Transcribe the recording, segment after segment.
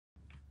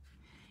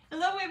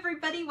Hello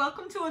everybody,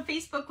 welcome to a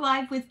Facebook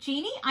Live with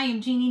Jeannie. I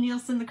am Jeannie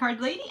Nielsen, the Card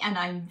Lady, and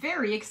I'm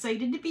very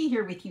excited to be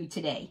here with you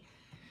today.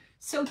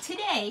 So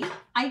today,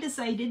 I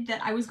decided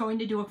that I was going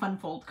to do a fun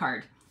fold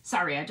card.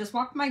 Sorry, I just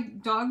walked my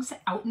dogs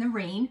out in the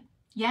rain.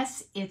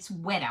 Yes, it's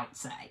wet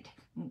outside.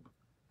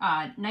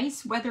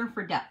 Nice weather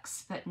for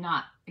ducks, but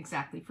not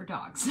exactly for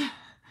dogs.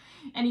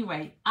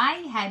 Anyway, I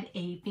had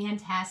a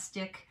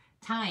fantastic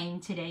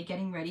time today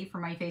getting ready for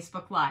my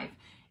Facebook Live,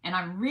 and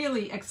I'm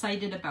really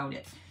excited about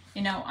it.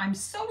 You know, I'm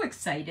so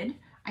excited.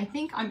 I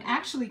think I'm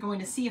actually going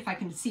to see if I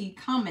can see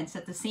comments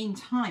at the same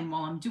time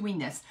while I'm doing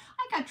this.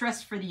 I got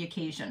dressed for the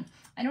occasion.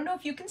 I don't know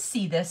if you can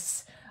see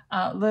this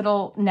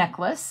little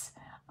necklace.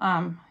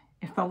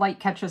 If the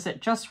light catches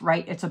it just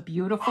right, it's a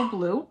beautiful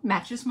blue,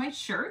 matches my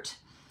shirt.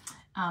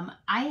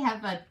 I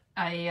have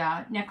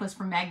a necklace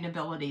from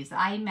Magnabilities.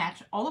 I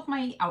match all of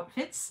my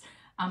outfits.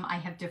 I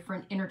have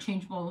different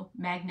interchangeable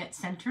magnet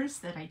centers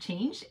that I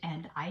change,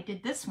 and I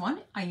did this one.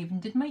 I even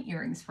did my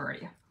earrings for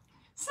you.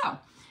 So,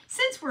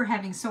 since we're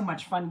having so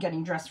much fun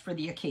getting dressed for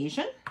the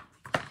occasion,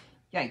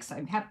 yikes,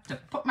 I have to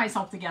put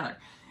myself together.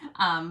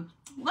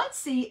 Let's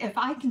see if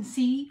I can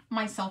see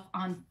myself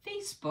on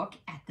Facebook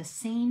at the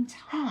same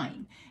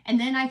time. And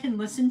then I can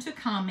listen to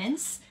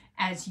comments.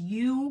 As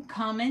you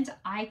comment,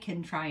 I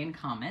can try and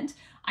comment.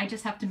 I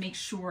just have to make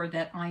sure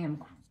that I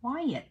am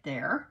quiet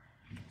there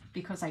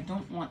because I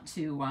don't want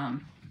to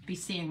be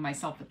seeing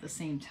myself at the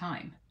same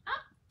time.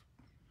 Ah,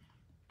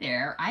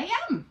 there I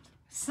am.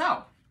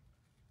 So,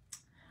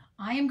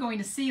 I am going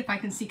to see if I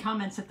can see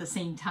comments at the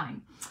same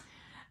time.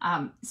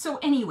 So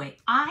anyway,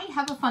 I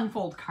have a fun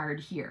fold card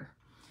here.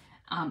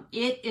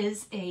 It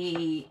is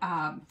a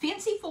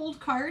fancy fold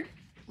card,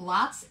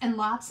 lots and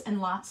lots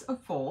and lots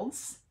of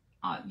folds.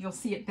 You'll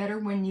see it better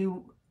when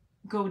you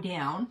go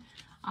down.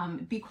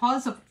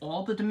 Because of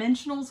all the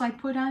dimensionals I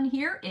put on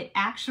here, it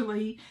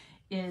actually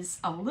is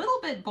a little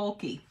bit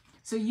bulky.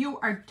 So you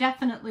are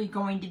definitely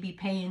going to be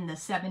paying the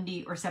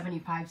 70 or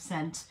 75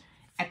 cent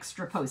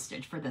extra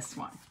postage for this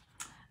one.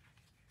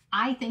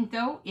 I think,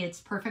 though,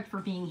 it's perfect for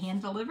being hand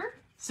delivered,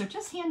 so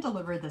just hand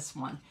deliver this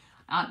one.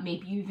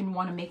 Maybe you even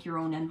want to make your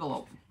own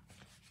envelope.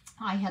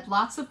 I had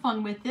lots of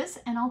fun with this,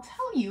 and I'll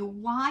tell you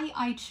why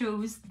I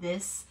chose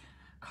this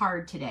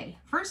card today.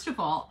 First of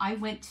all, I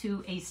went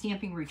to a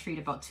stamping retreat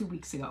about 2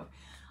 weeks ago.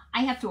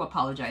 I have to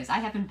apologize. I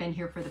haven't been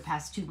here for the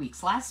past 2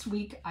 weeks. Last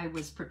week, I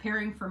was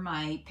preparing for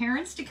my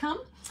parents to come,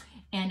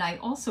 and I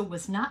also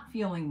was not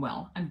feeling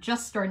well. I'm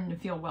just starting to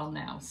feel well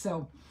now,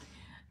 so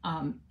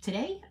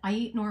today I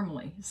eat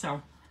normally,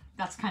 so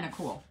that's kind of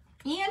cool.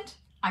 And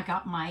I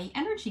got my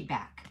energy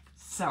back.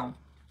 So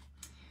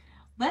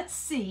let's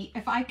see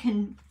if I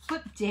can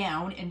flip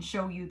down and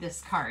show you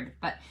this card.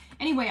 But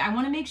anyway, I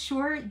want to make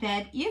sure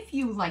that if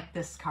you like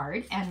this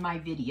card and my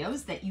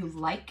videos, that you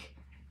like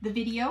the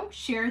video,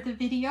 share the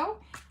video,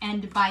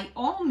 and by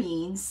all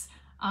means,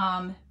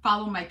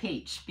 follow my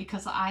page,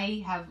 because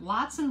I have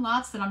lots and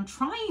lots that I'm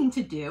trying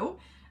to do.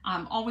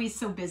 I'm always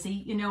so busy,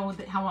 you know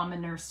how I'm a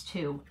nurse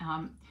too.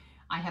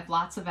 I have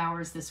lots of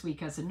hours this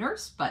week as a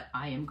nurse, but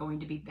I am going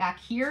to be back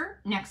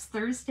here next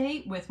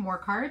Thursday with more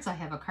cards. I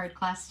have a card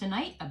class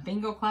tonight, a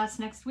bingo class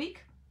next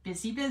week.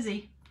 Busy,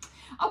 busy.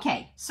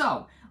 Okay,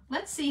 so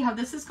let's see how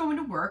this is going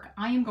to work.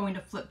 I am going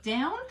to flip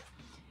down,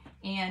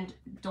 and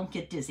don't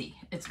get dizzy.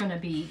 It's going to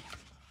be,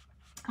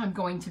 I'm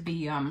going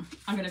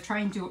to try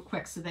and do it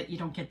quick so that you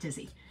don't get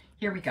dizzy.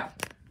 Here we go.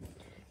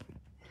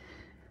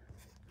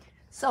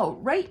 So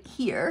right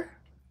here,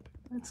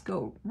 let's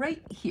go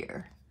right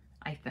here,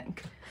 I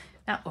think.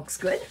 That looks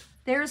good.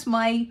 There's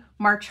my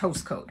March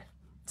host code.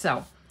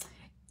 So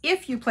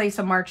if you place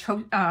a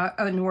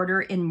an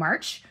order in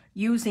March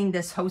using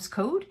this host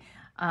code,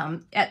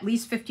 at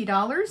least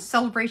 $50,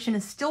 Celebration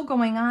is still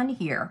going on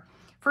here.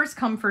 First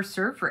come, first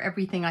serve for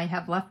everything I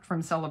have left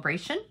from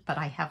Celebration, but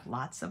I have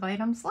lots of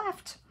items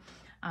left.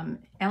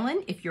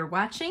 Ellen, if you're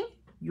watching,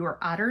 your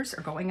orders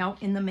are going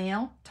out in the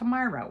mail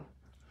tomorrow.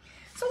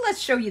 So let's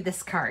show you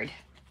this card.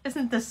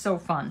 Isn't this so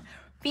fun?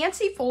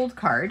 Fancy fold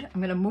card. I'm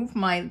going to move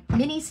my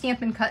mini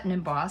Stampin' Cut and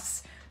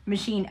Emboss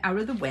machine out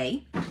of the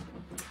way.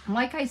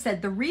 Like I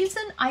said, the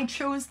reason I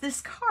chose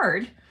this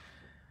card,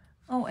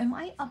 oh, am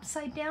I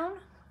upside down?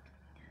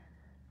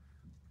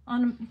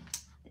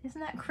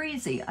 Isn't that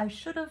crazy? I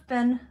should have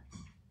been.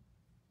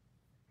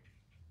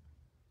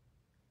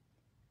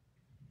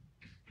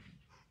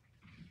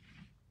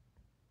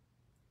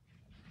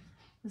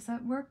 Does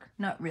that work?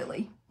 Not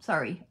really.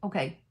 Sorry.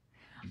 Okay.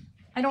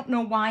 I don't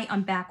know why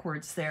I'm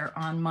backwards there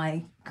on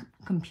my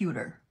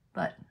computer,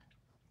 but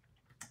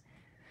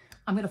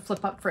I'm going to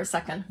flip up for a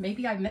second.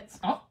 Maybe I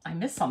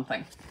missed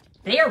something.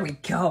 There we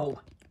go.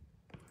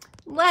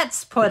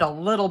 Let's put a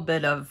little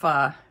bit of,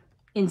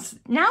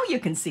 now you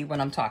can see what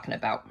I'm talking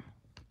about.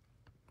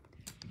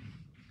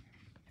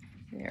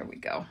 There we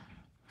go.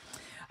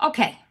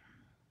 Okay.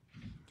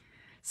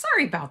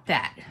 Sorry about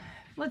that.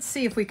 Let's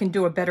see if we can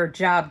do a better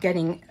job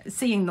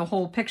seeing the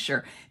whole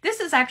picture. This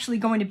is actually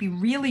going to be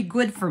really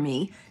good for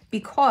me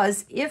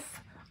because if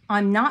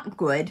I'm not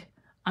good,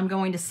 I'm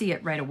going to see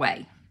it right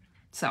away.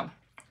 So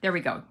There we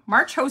go.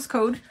 March host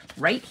code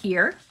right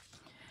here.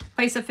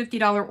 Place a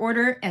 $50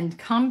 order and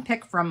come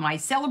pick from my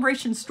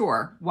celebration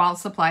store while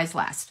supplies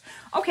last.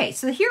 Okay,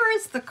 so here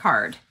is the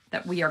card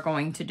that we are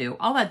going to do.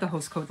 I'll add the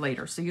host code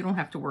later, so you don't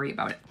have to worry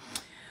about it.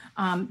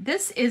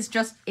 This is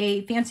just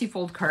a fancy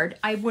fold card.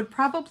 I would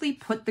probably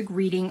put the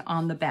greeting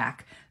on the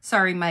back.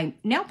 Sorry, my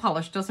nail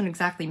polish doesn't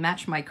exactly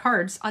match my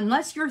cards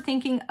unless you're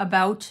thinking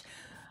about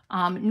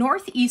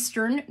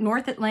northeastern,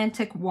 North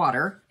Atlantic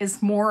water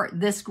is more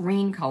this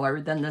green color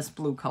than this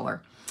blue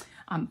color.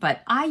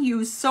 But I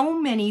use so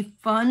many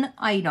fun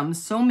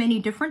items, so many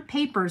different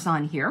papers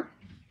on here.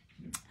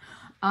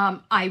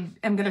 I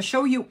am going to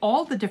show you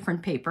all the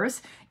different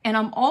papers, and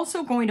I'm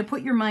also going to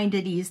put your mind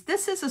at ease.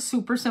 This is a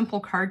super simple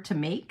card to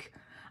make.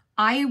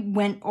 I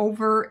went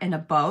over and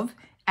above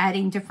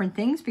adding different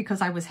things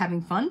because I was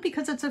having fun,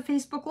 because it's a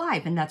Facebook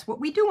Live, and that's what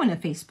we do in a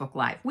Facebook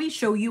Live. We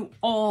show you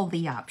all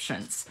the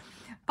options.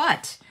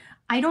 But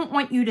I don't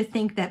want you to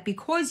think that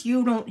because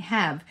you don't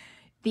have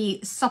the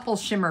supple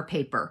shimmer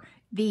paper,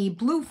 the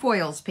blue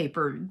foils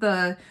paper,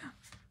 the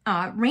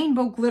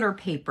rainbow glitter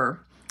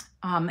paper,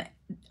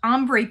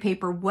 ombre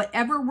paper,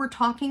 whatever we're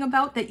talking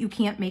about, that you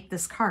can't make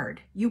this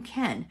card. You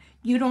can.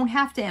 You don't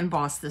have to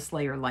emboss this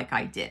layer like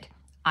I did.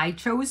 I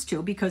chose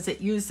to because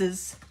it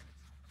uses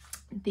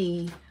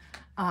the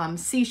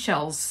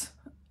seashells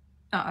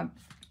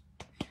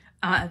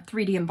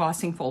 3D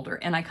embossing folder,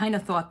 and I kind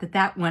of thought that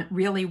that went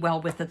really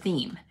well with the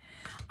theme.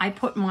 I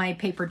put my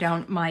paper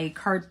down, my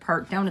card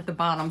part down at the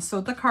bottom,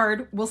 so the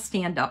card will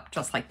stand up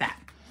just like that.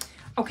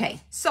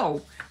 Okay,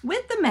 so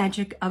with the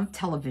magic of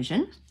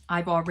television,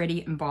 I've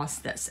already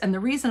embossed this. And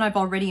the reason I've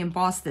already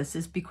embossed this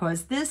is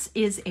because this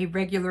is a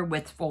regular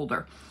width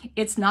folder.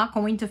 It's not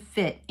going to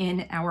fit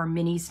in our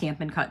mini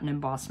Stampin' Cut and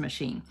Emboss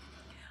machine.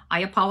 I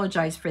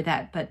apologize for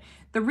that, but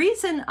the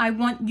reason I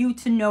want you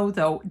to know,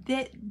 though,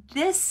 that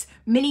this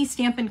mini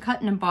Stampin' Cut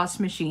and Emboss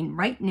machine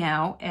right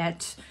now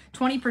at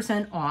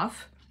 20%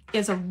 off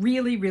is a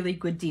really, really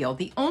good deal.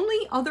 The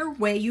only other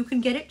way you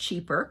can get it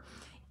cheaper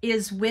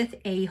is with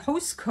a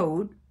host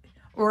code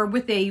or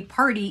with a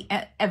party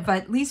of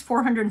at least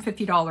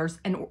 $450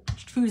 and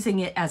choosing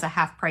it as a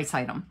half price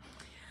item.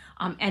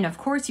 And of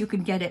course, you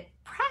can get it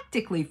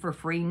practically for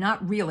free,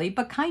 not really,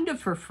 but kind of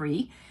for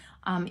free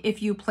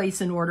if you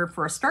place an order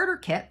for a starter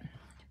kit,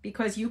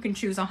 because you can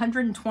choose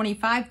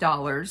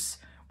 $125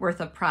 worth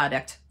of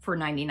product for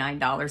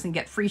 $99 and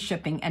get free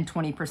shipping and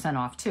 20%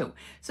 off too.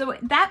 So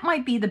that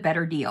might be the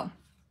better deal.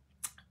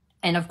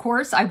 And of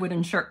course, I would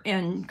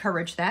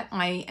encourage that.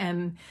 I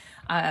am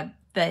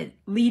the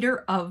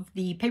leader of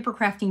the Paper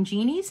Crafting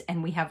Genies,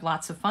 and we have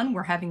lots of fun.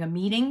 We're having a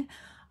meeting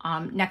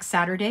next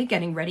Saturday,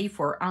 getting ready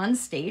for on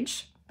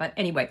stage. But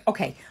anyway,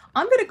 okay,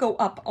 I'm going to go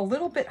up a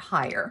little bit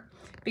higher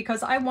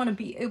because I want to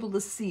be able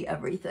to see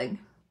everything.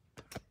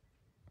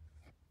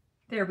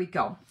 There we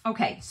go.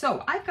 Okay,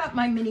 so I've got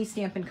my mini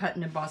Stampin' Cut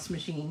and Emboss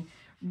machine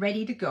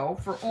ready to go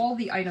for all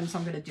the items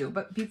I'm going to do.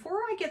 But before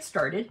I get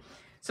started,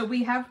 so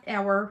we have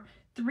our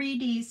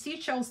 3D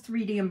Seashells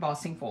 3D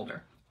embossing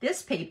folder.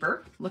 This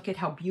paper, look at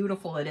how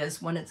beautiful it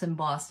is when it's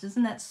embossed.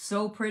 Isn't that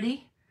so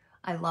pretty?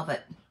 I love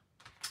it.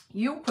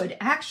 You could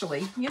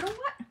actually, you know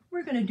what?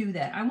 We're going to do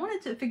that. I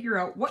wanted to figure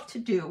out what to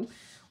do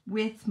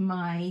with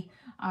my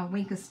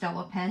Wink of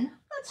Stella pen.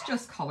 Let's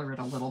just color it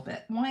a little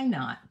bit. Why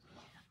not?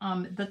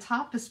 The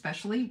top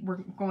especially,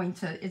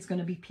 it's going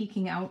to be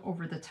peeking out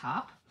over the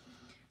top.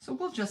 So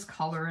we'll just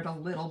color it a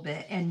little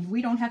bit, and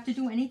we don't have to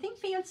do anything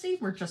fancy.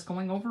 We're just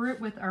going over it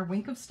with our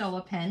Wink of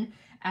Stella pen,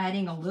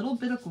 adding a little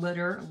bit of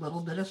glitter, a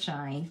little bit of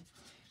shine,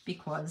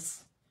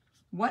 because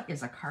what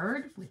is a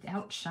card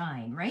without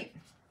shine, right?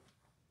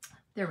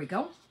 There we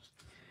go.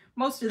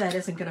 Most of that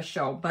isn't going to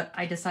show, but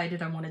I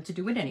decided I wanted to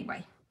do it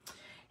anyway.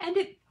 And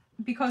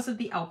because of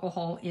the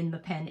alcohol in the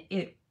pen,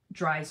 it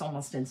dries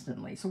almost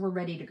instantly. So we're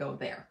ready to go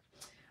there.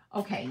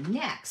 Okay,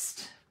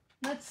 next,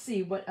 let's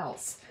see what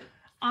else.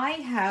 I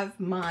have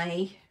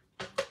my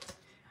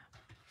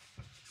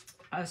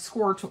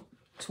score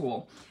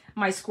tool,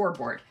 my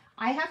scoreboard.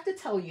 I have to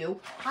tell you,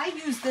 I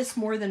use this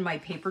more than my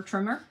paper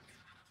trimmer.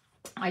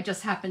 I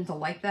just happen to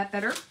like that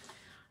better.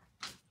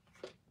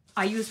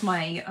 I use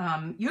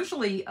my,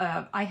 usually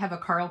I have a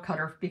Carl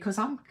cutter because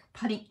I'm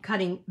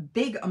cutting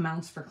big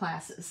amounts for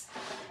classes.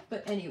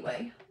 But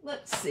anyway,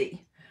 let's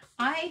see.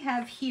 I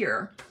have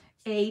here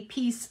a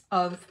piece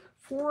of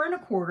 4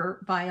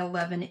 1/4 by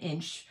 11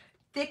 inch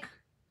thick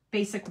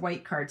basic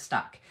white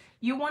cardstock.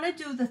 You want to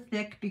do the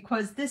thick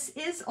because this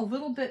is a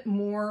little bit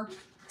more,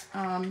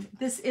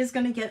 this is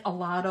going to get a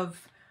lot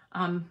of,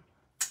 I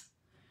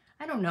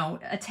don't know,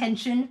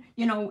 attention.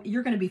 You know,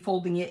 you're going to be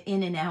folding it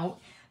in and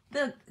out.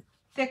 The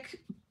thick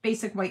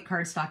basic white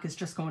cardstock is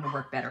just going to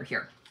work better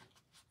here.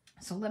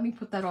 So let me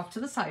put that off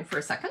to the side for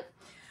a second.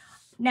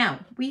 Now,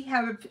 we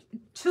have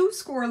 2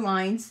 score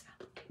lines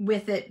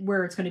with it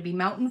where it's going to be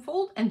mountain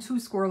fold and 2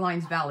 score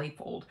lines valley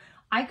fold.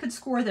 I could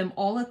score them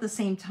all at the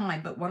same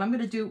time, but what I'm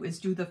going to do is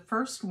do the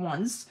first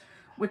ones,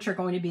 which are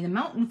going to be the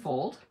mountain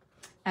fold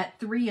at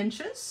 3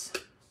 inches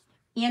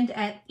and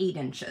at 8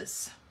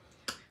 inches.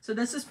 So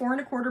this is 4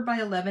 1/4 by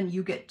 11.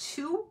 You get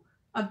 2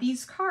 of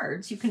these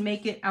cards, you can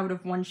make it out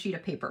of one sheet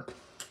of paper.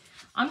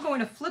 I'm going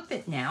to flip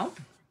it now,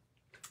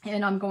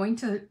 and I'm going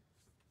to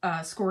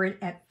score it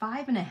at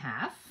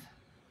 5.5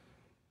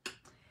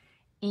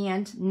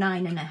 and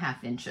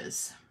 9.5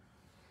 inches.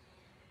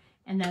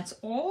 And that's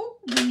all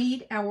we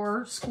need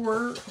our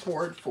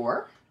scoreboard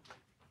for,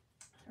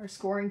 our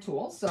scoring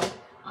tool. So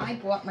I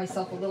bought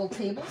myself a little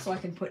table so I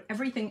can put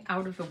everything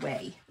out of the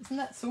way. Isn't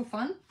that so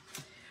fun?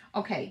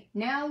 Okay,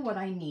 now what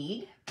I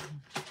need,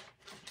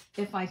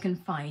 if I can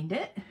find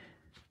it,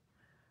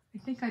 I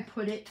think I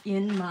put it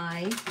in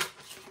my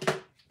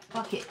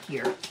bucket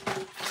here.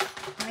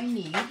 I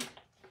need,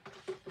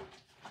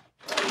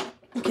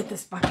 look at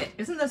this bucket.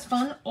 Isn't this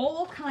fun?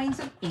 All kinds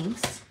of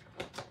inks,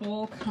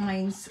 all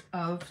kinds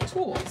of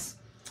tools.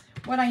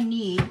 What I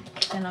need,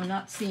 and I'm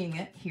not seeing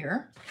it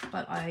here,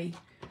 but I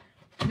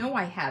know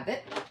I have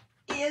it,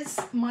 is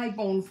my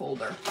bone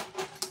folder.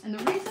 And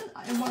the reason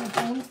I want a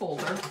bone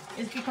folder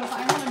is because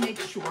I want to make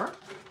sure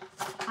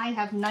I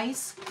have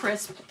nice,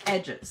 crisp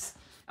edges.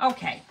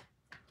 Okay,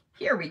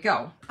 here we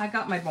go. I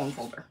got my bone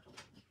folder.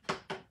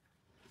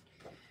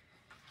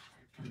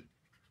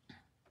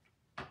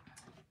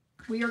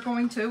 We are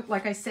going to,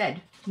 like I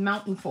said,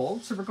 mountain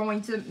fold. So we're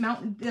going to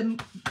mount, the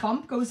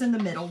bump goes in the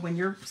middle when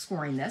you're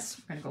scoring this.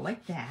 We're going to go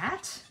like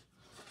that.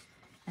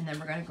 And then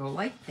we're going to go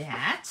like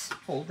that.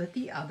 Fold it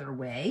the other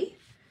way.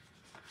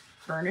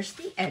 Burnish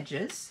the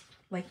edges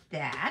like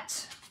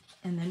that.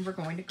 And then we're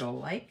going to go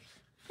like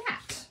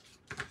that.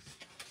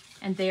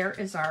 And there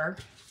is our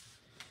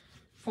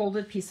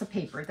folded piece of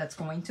paper that's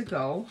going to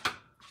go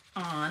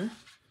on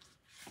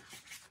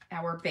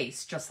our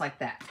base, just like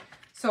that.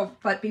 So,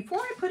 but before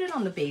I put it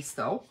on the base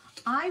though,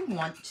 I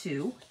want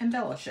to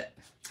embellish it.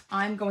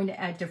 I'm going to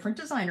add different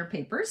designer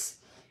papers,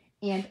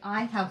 and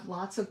I have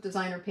lots of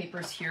designer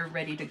papers here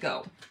ready to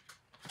go.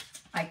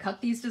 I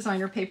cut these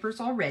designer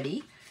papers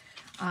already.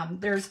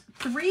 There's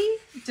 3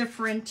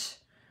 different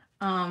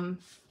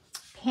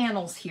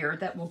panels here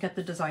that will get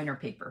the designer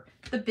paper.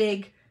 The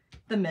big,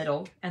 the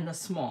middle, and the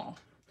small.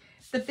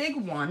 The big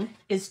one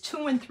is 2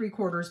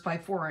 3/4 by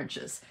 4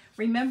 inches.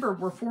 Remember,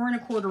 we're 4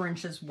 1/4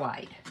 inches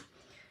wide.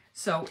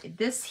 So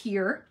this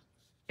here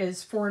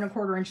is 4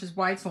 1/4 inches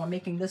wide, so I'm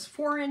making this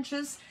 4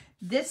 inches.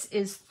 This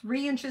is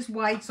 3 inches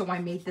wide, so I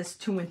made this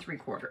 2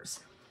 3/4.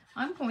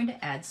 I'm going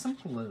to add some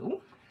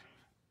glue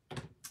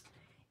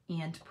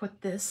and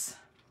put this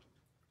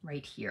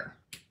right here,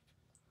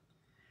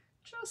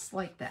 just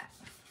like that.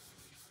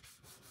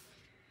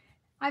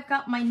 I've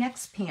got my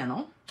next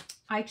panel.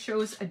 I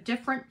chose a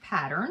different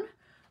pattern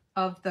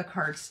of the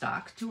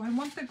cardstock. Do I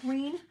want the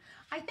green?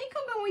 I think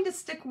I'm going to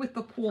stick with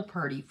the pool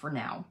party for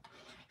now.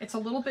 It's a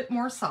little bit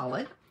more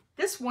solid.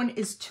 This one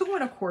is 2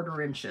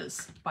 1/4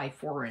 inches by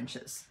 4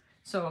 inches.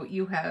 So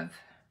you have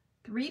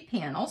 3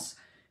 panels,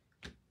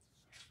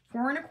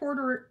 4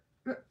 1/4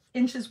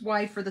 inches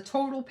wide for the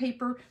total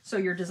paper. So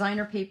your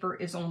designer paper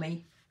is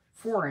only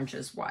 4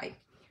 inches wide.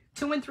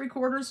 2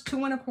 3/4, 2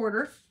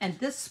 1/4, and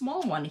this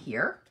small one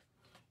here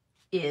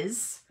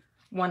is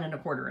 1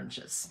 1/4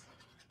 inches.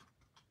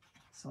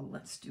 So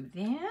let's do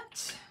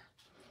that.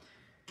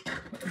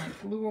 Put my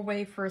glue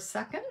away for a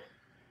second.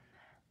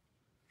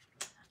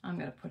 I'm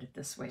going to put it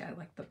this way. I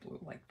like the blue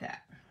like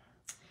that.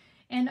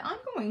 And I'm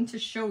going to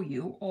show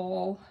you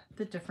all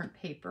the different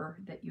paper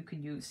that you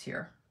can use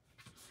here.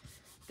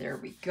 There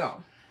we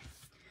go.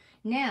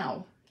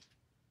 Now,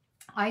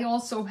 I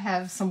also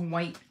have some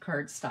white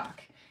cardstock.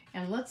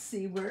 And let's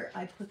see where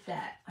I put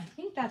that. I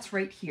think that's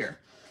right here.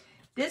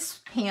 This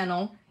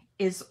panel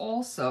is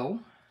also,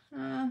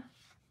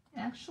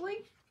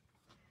 actually,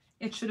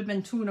 it should have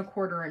been 2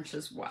 1/4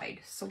 inches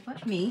wide. So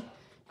let me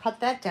cut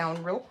that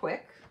down real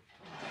quick.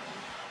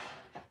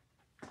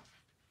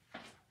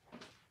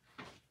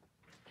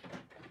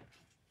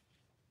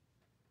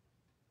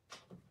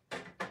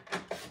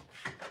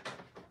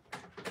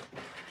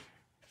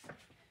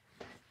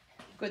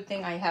 Good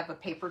thing I have a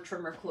paper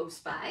trimmer close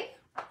by.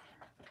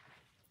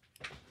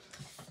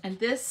 And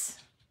this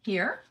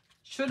here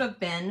should have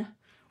been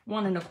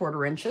 1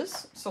 1/4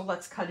 inches. So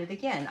let's cut it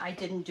again. I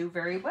didn't do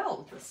very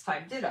well this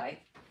time, did I?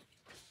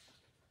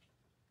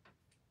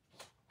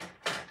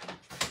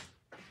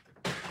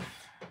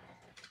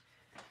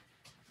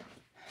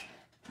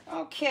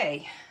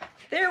 Okay,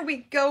 there we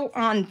go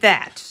on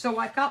that. So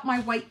I've got my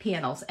white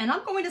panels, and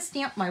I'm going to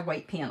stamp my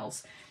white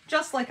panels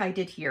just like I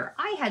did here.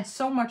 I had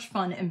so much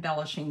fun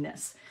embellishing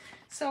this.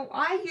 So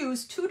I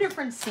used 2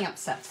 different stamp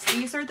sets.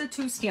 These are the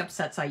 2 stamp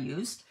sets I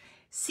used.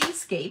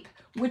 Seascape,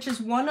 which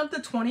is one of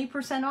the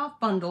 20% off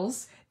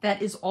bundles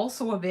that is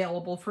also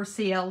available for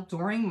sale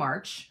during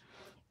March,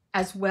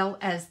 as well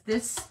as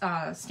this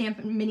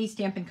mini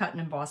Stamp and Cut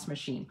and Emboss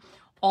machine.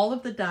 All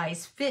of the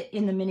dies fit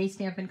in the mini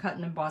Stamp and Cut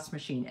and Emboss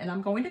machine, and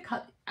I'm going to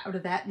cut out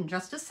of that in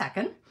just a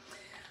second.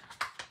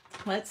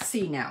 Let's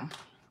see now.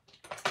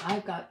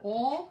 I've got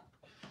all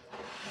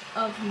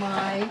of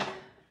my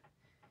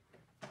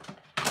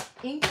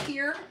ink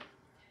here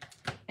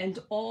and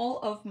all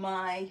of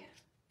my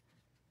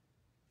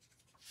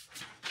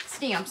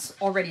stamps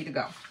all ready to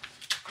go.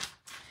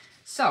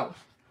 So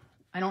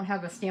I don't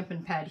have a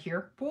stamping pad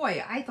here.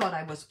 Boy, I thought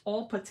I was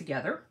all put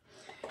together.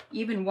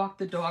 Even walked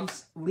the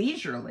dogs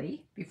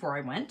leisurely before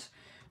I went.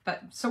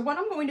 But so what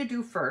I'm going to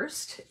do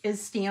first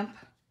is stamp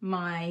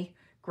my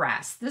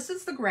grass. This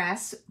is the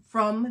grass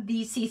from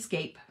the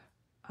Seascape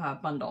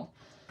bundle.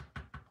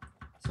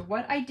 So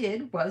what I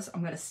did was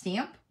I'm going to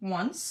stamp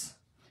once,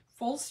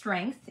 full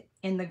strength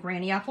in the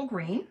Granny Apple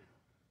Green,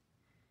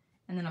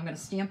 and then I'm going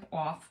to stamp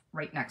off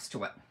right next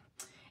to it.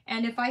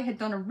 And if I had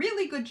done a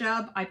really good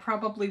job, I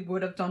probably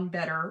would have done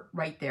better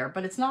right there,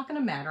 but it's not going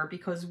to matter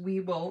because we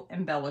will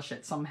embellish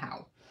it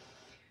somehow.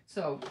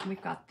 So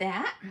we've got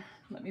that.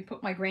 Let me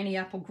put my Granny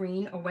Apple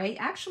Green away.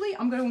 Actually,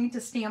 I'm going to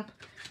stamp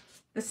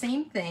the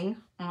same thing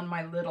on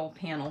my little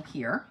panel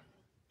here,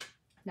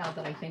 now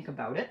that I think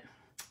about it.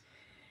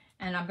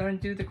 And I'm going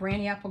to do the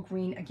Granny Apple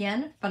Green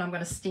again, but I'm going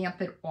to stamp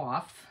it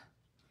off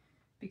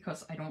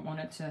because I don't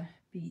want it to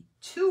be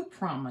too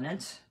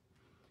prominent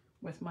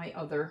with my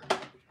other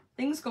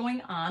things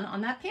going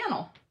on that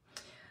panel.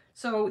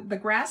 So the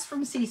grass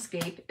from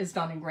Seascape is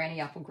done in Granny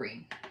Apple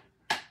Green.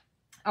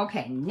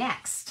 Okay,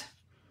 next,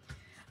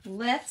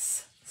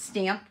 let's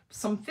stamp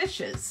some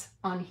fishes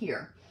on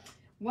here.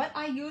 What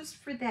I used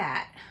for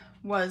that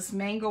was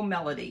Mango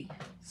Melody.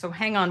 So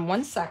hang on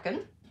one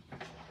second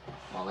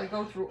while I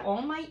go through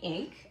all my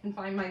ink and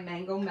find my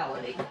Mango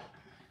Melody.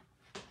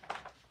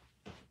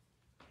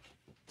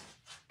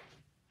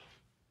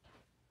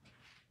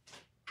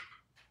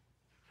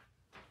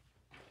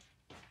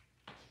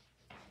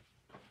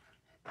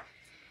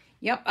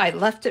 Yep, I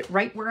left it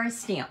right where I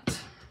stamped.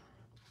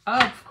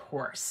 Of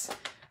course.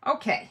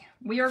 Okay,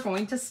 we are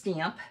going to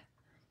stamp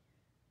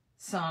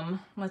some,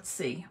 let's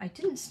see, I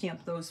didn't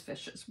stamp those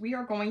fishes. We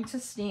are going to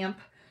stamp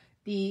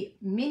the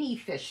mini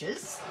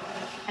fishes,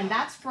 and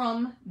that's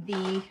from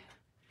the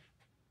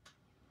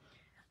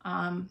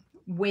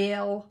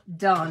Whale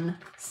Done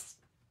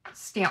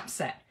stamp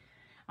set.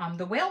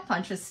 The Whale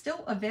Punch is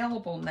still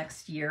available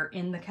next year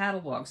in the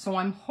catalog, so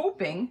I'm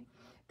hoping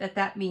that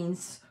that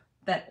means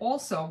that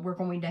also we're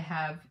going to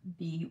have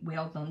the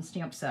Whale Done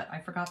stamp set. I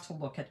forgot to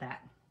look at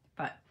that,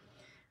 but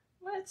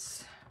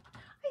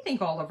I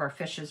think all of our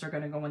fishes are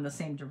going to go in the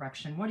same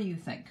direction. What do you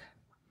think?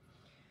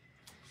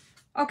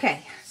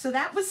 Okay, so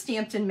that was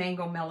stamped in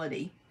Mango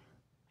Melody.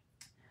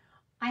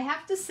 I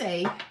have to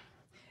say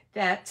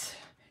that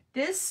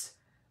this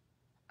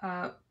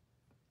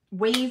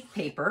wave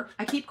paper,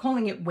 I keep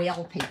calling it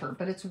whale paper,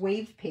 but it's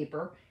wave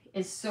paper,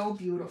 is so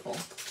beautiful.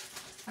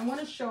 I want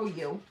to show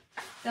you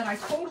that I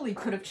totally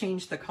could have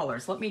changed the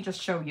colors. Let me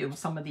just show you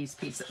some of these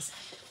pieces.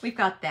 We've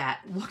got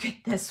that. Look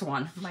at this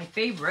one. My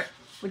favorite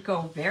would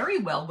go very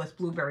well with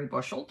Blueberry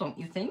Bushel, don't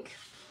you think?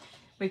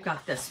 We've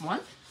got this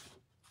one,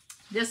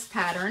 this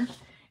pattern,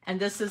 and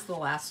this is the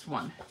last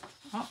one.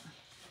 Oh.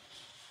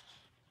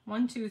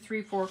 1, 2,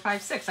 3, 4,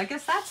 5, 6. I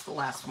guess that's the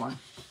last one.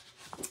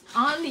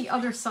 On the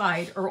other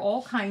side are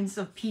all kinds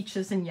of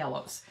peaches and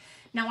yellows.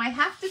 Now I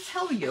have to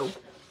tell you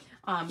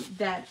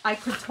that I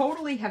could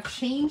totally have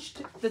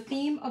changed the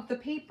theme of the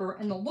paper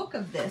and the look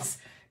of this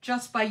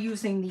just by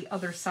using the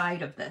other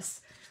side of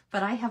this.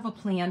 But I have a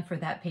plan for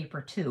that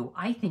paper too.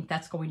 I think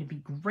that's going to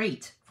be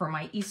great for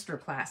my Easter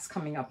class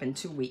coming up in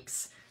 2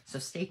 weeks. So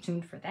stay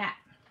tuned for that.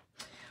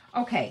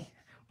 Okay,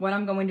 what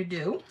I'm going to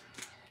do,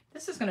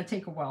 this is going to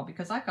take a while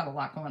because I've got a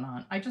lot going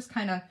on. I just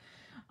kind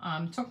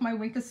of took my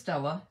Wink of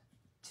Stella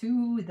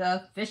to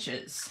the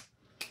fishes.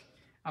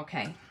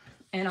 Okay,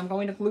 and I'm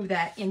going to glue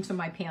that into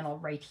my panel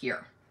right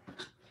here.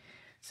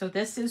 So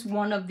this is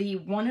one of the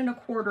 1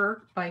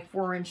 1/4 by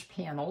 4 inch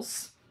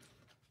panels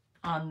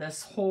on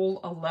this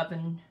whole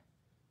 11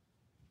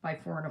 by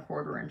 4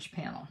 1/4 inch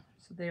panel.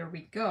 So there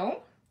we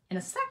go. In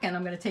a second,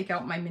 I'm going to take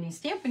out my mini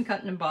Stampin'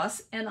 Cut and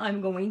Emboss, and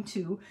I'm going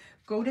to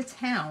go to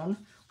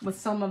town with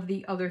some of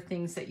the other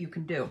things that you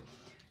can do.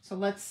 So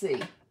let's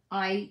see.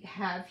 I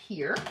have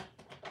here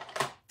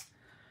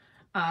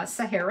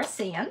Sahara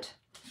sand,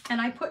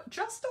 and I put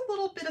just a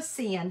little bit of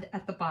sand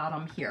at the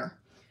bottom here.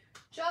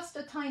 Just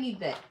a tiny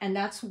bit, and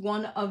that's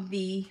one of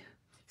the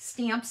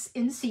stamps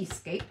in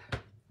Seascape.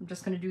 I'm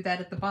just going to do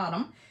that at the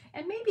bottom,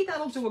 and maybe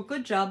that'll do a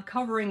good job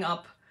covering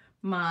up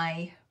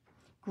my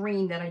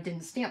green that I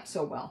didn't stamp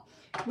so well.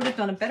 Would have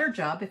done a better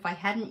job if I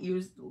hadn't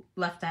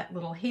left that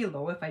little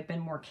halo, if I'd been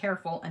more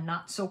careful and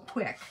not so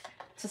quick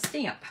to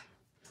stamp.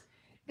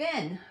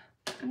 Then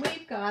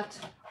we've got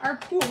our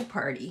pool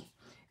party,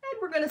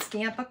 and we're going to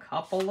stamp a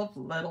couple of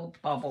little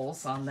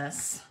bubbles on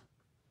this.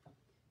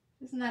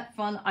 Isn't that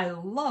fun? I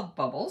love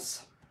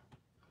bubbles.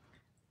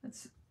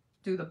 Let's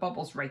do the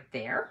bubbles right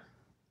there.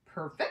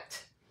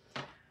 Perfect.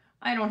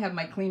 I don't have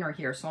my cleaner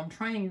here, so I'm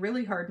trying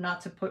really hard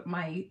not to put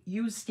my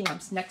used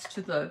stamps next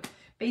to the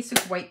basic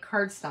white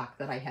cardstock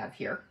that I have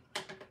here.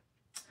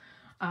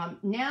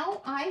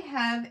 Now I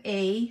have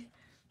a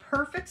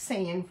perfect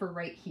saying for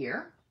right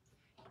here.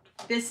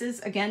 This is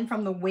again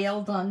from the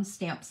Whale Done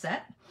stamp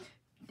set.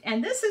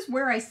 And this is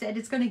where I said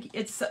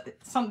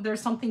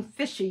there's something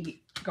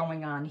fishy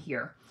going on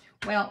here.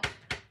 Well,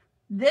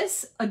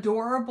 this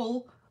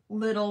adorable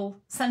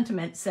little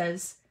sentiment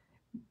says,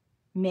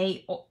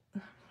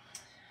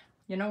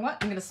 You know what?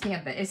 I'm going to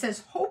stamp it. It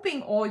says,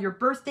 hoping all your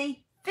birthday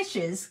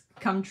fishes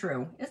come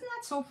true. Isn't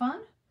that so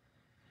fun?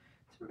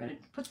 So we're going to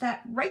put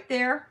that right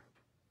there.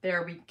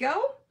 There we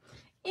go.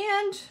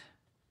 And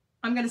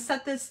I'm going to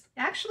set this.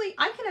 Actually,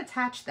 I can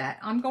attach that.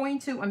 I'm going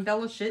to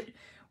embellish it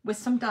with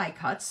some die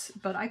cuts,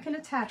 but I can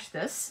attach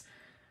this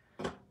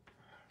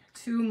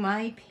to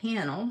my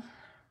panel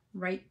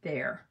right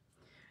there.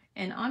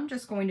 And I'm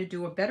just going to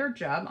do a better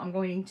job. I'm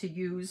going to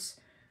use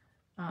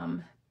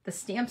the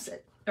stamps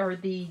or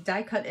the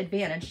die cut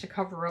advantage to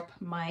cover up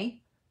my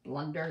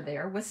blunder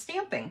there with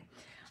stamping.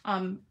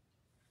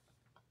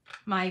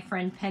 My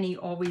friend Penny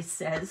always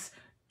says,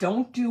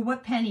 don't do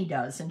what Penny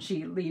does, and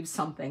she leaves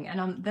something.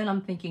 And then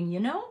I'm thinking, you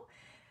know,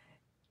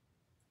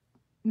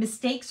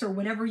 mistakes or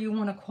whatever you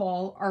want to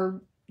call are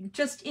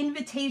just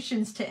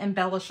invitations to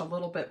embellish a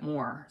little bit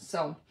more.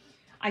 So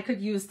I could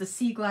use the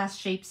sea glass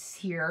shapes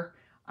here,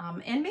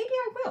 and maybe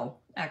I will,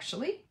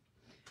 actually.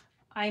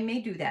 I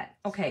may do that.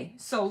 Okay,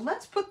 so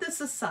let's put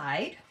this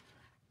aside.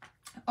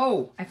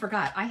 Oh, I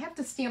forgot. I have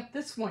to stamp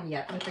this one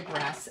yet with the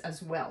grass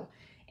as well.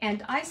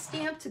 And I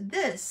stamped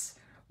this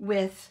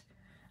with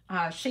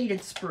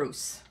shaded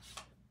spruce.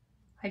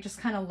 I just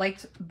kind of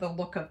liked the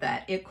look of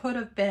that. It could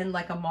have been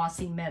like a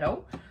mossy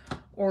meadow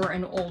or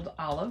an old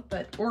olive,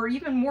 or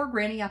even more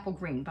granny apple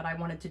green, but I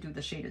wanted to do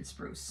the shaded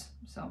spruce.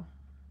 So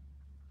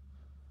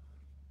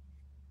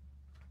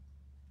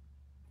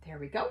there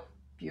we go.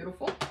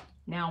 Beautiful.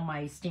 Now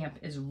my stamp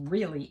is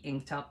really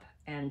inked up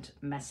and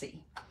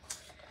messy.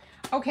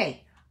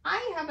 Okay,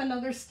 I have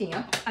another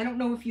stamp. I don't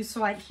know if you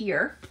saw it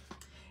here.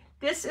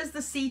 This is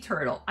the sea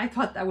turtle. I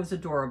thought that was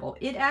adorable.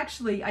 It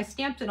actually, I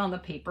stamped it on the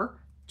paper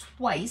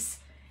twice,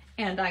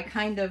 and I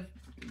kind of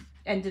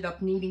ended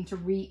up needing to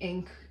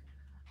re-ink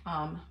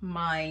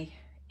my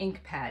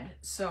ink pad.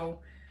 So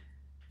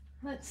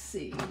let's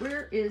see,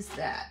 where is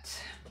that?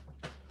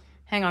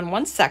 Hang on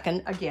one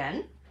second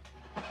again.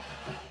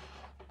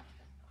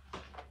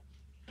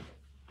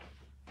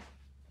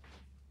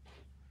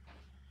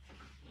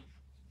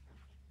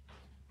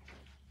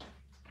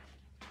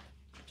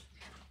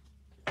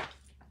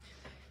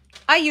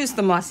 I used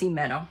the Mossy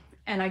Meadow,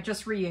 and I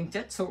just re-inked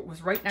it, so it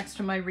was right next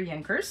to my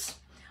re-inkers.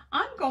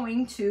 I'm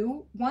going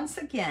to, once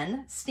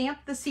again,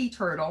 stamp the sea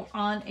turtle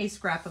on a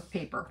scrap of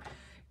paper,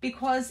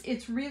 because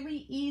it's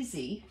really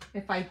easy,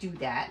 if I do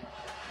that,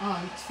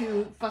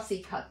 to fussy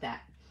cut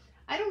that.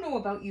 I don't know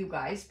about you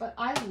guys, but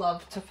I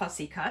love to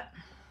fussy cut.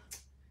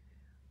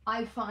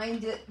 I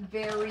find it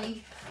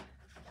very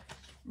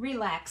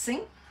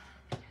relaxing.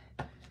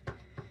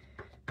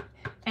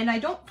 And I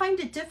don't find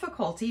it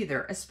difficult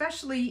either,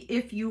 especially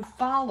if you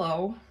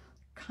follow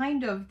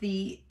kind of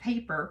the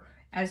paper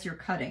as you're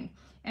cutting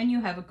and you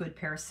have a good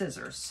pair of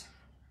scissors.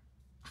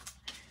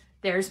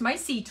 There's my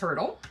sea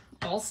turtle,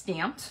 all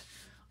stamped.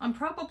 I'm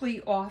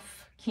probably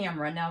off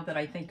camera now that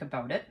I think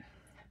about it.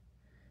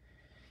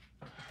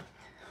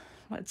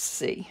 Let's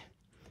see.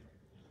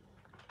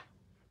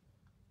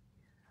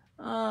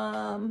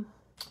 I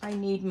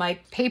need my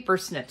paper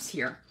snips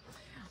here.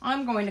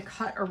 I'm going to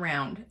cut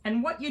around.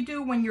 And what you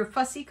do when you're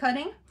fussy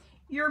cutting,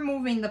 you're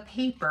moving the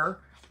paper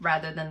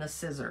rather than the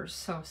scissors.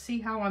 So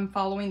see how I'm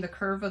following the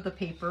curve of the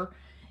paper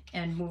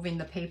and moving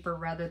the paper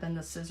rather than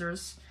the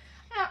scissors?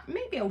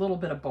 Maybe a little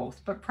bit of both,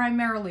 but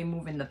primarily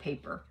moving the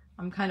paper.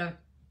 I'm kind of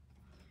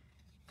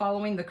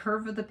following the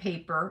curve of the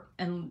paper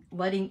and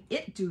letting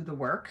it do the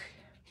work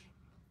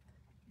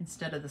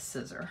instead of the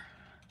scissor.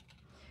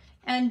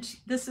 And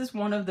this is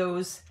one of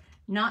those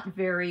not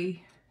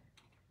very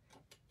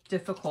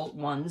difficult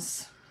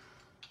ones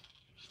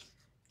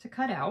to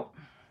cut out.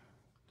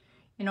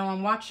 You know,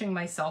 I'm watching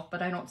myself,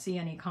 but I don't see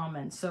any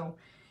comments. So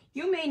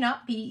you may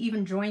not be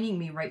even joining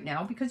me right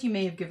now because you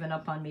may have given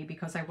up on me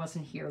because I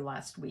wasn't here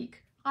last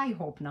week. I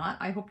hope not.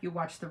 I hope you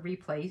watch the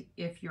replay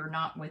if you're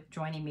not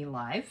joining me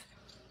live.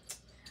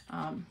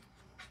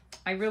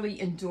 I really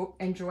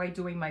enjoy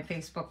doing my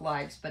Facebook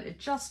Lives, but it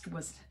just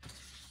was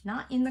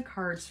not in the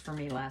cards for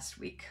me last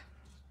week.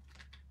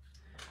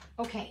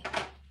 Okay.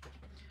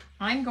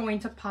 I'm going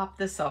to pop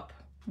this up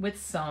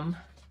with some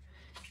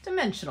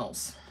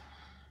dimensionals,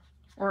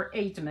 or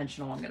a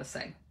dimensional, I'm going to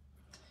say.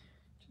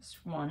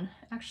 Just one.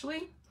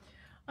 Actually,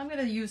 I'm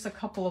going to use a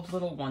couple of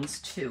little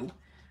ones too,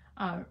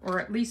 or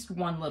at least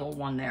one little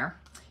one there.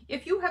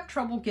 If you have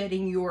trouble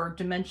getting your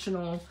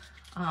dimensional,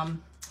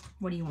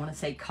 what do you want to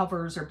say,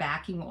 covers or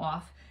backing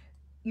off,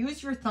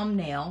 use your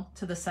thumbnail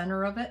to the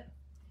center of it,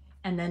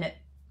 and then it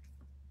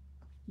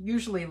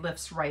usually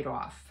lifts right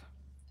off.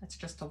 That's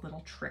just a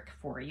little trick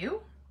for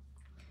you.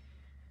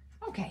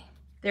 Okay,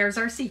 there's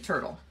our sea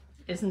turtle.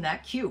 Isn't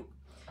that cute?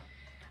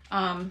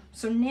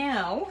 So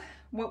now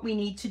what we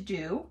need to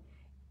do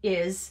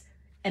is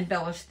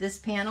embellish this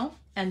panel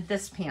and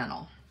this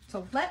panel.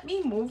 So let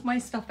me move my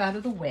stuff out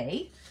of the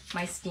way,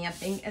 my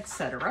stamping,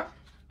 etc.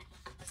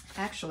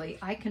 Actually,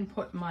 I can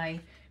put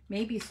my,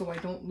 maybe so I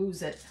don't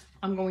lose it,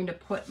 I'm going to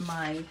put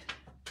my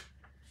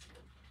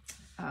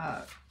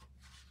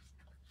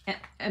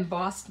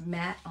embossed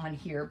mat on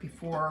here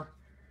before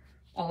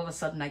all of a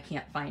sudden I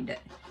can't find it.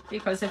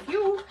 Because if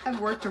you have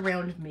worked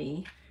around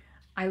me,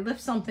 I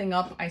lift something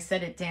up, I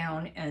set it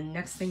down, and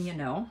next thing you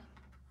know,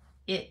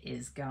 it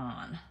is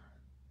gone.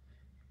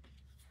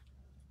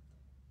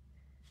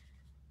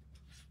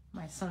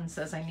 My son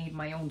says I need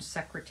my own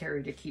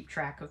secretary to keep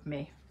track of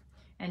me.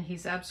 And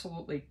he's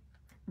absolutely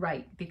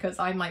right, because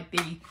I might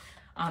be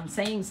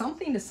saying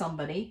something to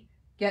somebody,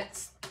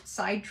 get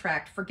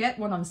sidetracked, forget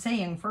what I'm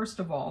saying first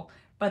of all,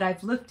 but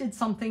I've lifted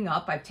something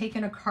up, I've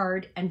taken a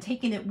card and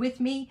taken it with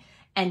me,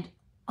 and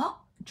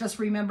just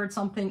remembered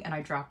something and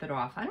I dropped it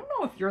off. I don't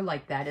know if you're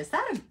like that. Is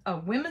that a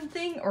women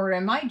thing, or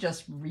am I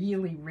just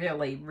really,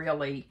 really,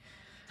 really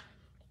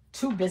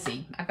too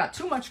busy? I've got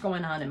too much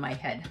going on in my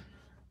head.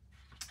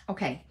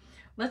 Okay,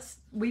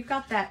 we've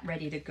got that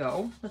ready to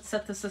go. Let's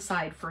set this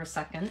aside for a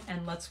second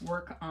and let's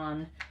work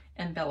on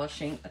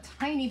embellishing a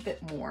tiny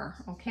bit more,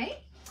 okay?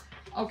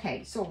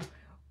 Okay, so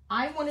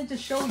I wanted to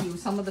show you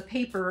some of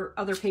the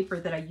other paper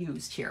that I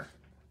used here.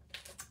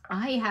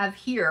 I have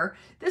here,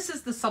 this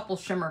is the supple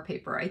shimmer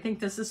paper. I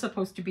think this is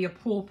supposed to be a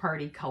pool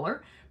party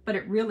color, but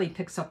it really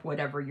picks up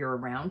whatever you're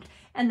around.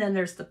 And then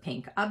there's the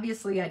pink.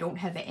 Obviously, I don't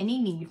have any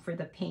need for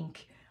the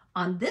pink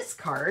on this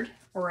card,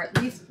 or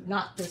at least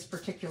not this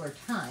particular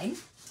time.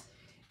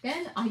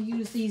 Then I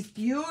use these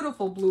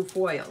beautiful blue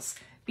foils.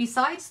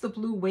 Besides the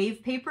blue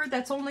wave paper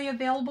that's only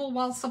available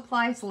while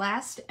supplies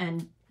last,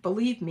 and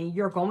believe me,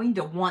 you're going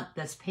to want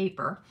this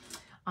paper,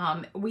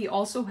 we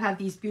also have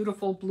these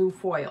beautiful blue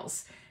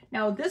foils.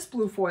 Now this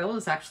blue foil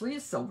is actually a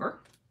silver.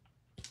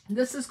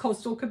 This is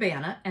Coastal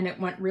Cabana, and it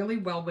went really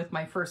well with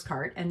my first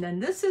card. And then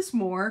this is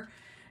more,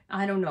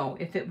 I don't know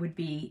if it would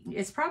be,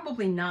 it's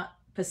probably not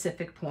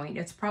Pacific Point.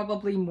 It's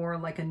probably more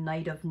like a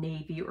Night of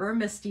Navy or a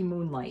Misty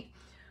Moonlight.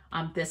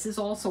 This is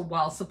also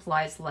while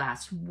supplies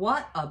last.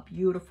 What a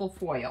beautiful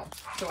foil.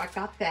 So I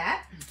got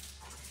that.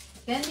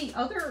 Then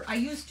I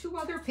used two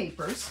other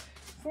papers.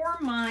 For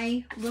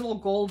my little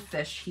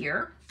goldfish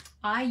here,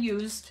 I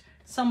used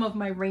some of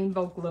my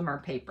rainbow glimmer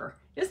paper.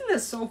 Isn't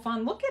this so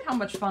fun? Look at how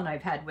much fun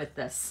I've had with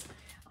this.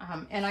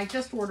 And I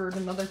just ordered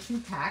another 2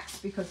 packs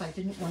because I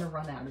didn't want to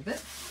run out of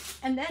it.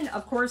 And then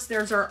of course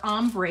there's our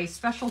ombre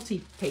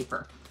specialty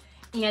paper.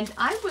 And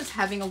I was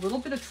having a little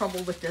bit of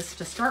trouble with this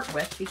to start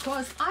with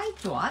because I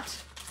thought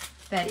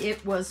that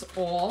it was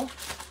all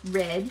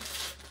red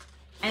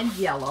and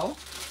yellow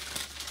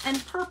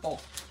and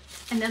purple.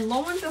 And then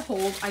lo and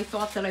behold, I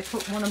thought that I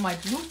put one of my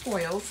blue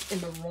foils in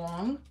the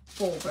wrong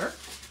folder,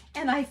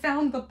 and I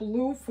found the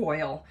blue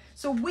foil.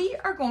 So we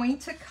are going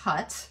to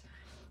cut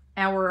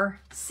our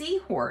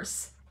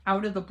seahorse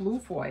out of the blue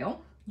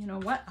foil. You know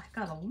what? I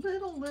got a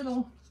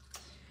little,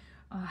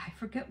 I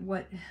forget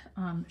what,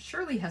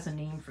 Shirley has a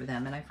name for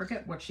them, and I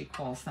forget what she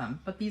calls them,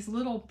 but these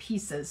little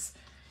pieces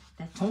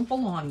that don't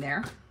belong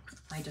there.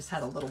 I just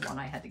had a little one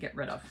I had to get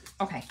rid of.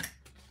 Okay,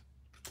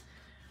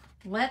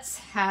 let's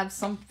have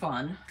some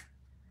fun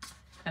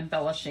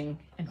embellishing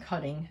and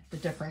cutting the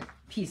different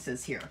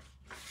pieces here.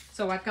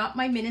 So I've got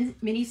my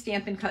mini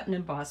Stampin' Cut and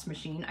Emboss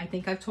machine. I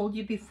think I've told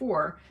you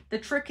before, the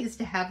trick is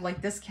to have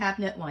like this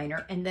cabinet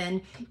liner, and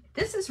then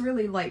this is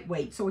really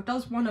lightweight, so it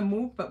does want to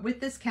move, but with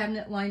this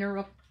cabinet liner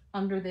up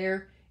under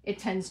there, it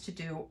tends to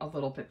do a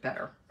little bit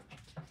better.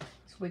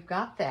 So we've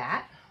got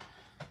that.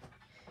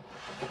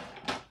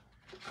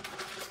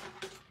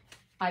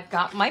 I've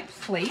got my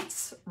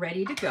plates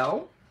ready to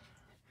go.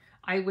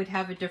 I would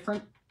have a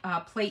different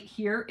plate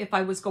here if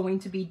I was going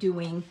to be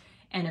doing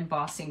an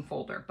embossing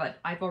folder, but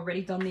I've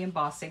already done the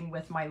embossing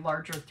with my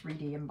larger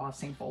 3D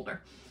embossing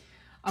folder.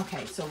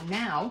 Okay, so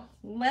now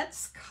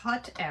let's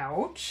cut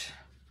out,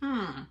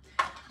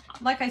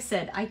 like I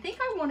said, I think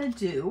I want to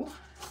do,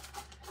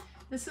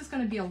 this is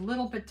going to be a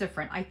little bit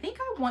different. I think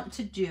I want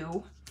to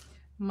do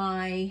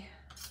my,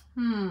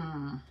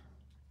 I'm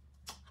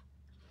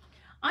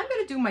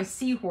going to do my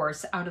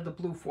seahorse out of the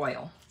blue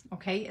foil.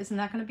 Okay, isn't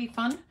that going to be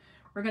fun?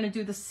 We're going to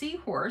do the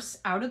seahorse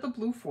out of the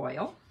blue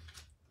foil.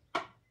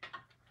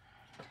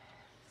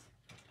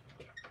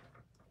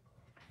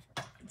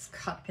 Let's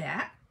cut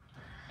that.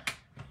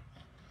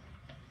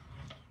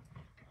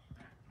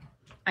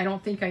 I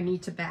don't think I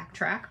need to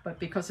backtrack, but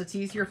because it's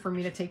easier for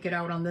me to take it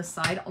out on this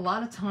side, a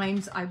lot of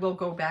times I will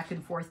go back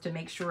and forth to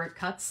make sure it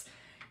cuts.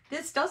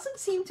 This doesn't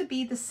seem to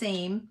be the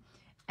same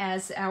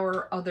as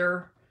our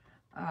other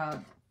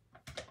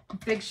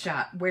Big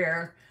Shot,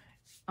 where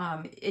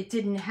it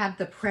didn't have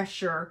the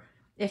pressure.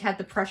 It had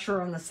the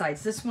pressure on the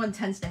sides. This one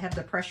tends to have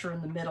the pressure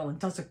in the middle and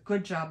does a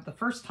good job the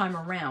first time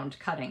around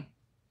cutting.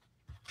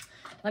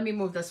 Let me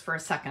move this for a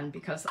second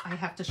because I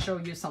have to show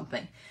you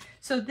something.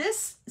 So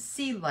this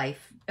Sea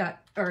Life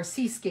or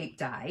Seascape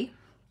die,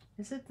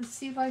 is it the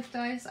Sea Life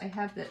dies? I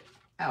have it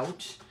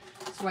out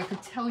so I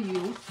could tell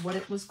you what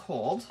it was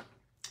called.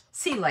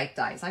 Sea Life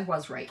dies, I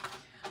was right.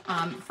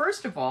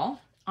 First of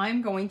all,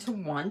 I'm going to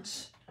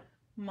want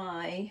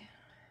my,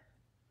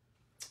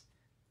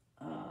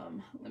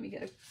 let me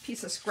get a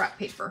piece of scrap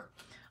paper.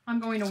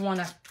 I'm going to want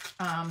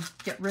to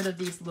get rid of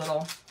these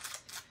little,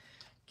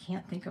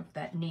 can't think of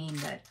that name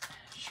that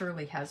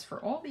Shirley has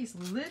for all these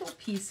little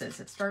pieces.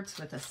 It starts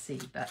with a C,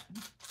 but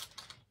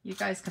you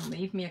guys can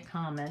leave me a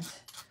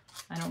comment.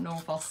 I don't know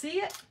if I'll see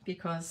it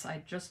because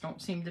I just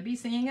don't seem to be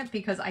seeing it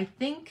because I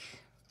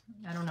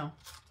don't know.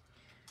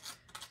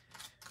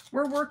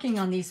 We're working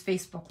on these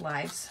Facebook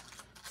Lives.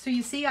 So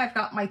you see I've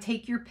got my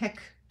Take Your Pick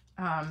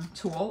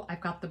tool.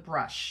 I've got the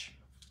brush.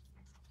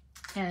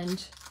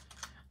 And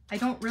I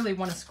don't really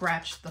want to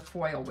scratch the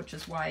foil, which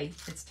is why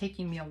it's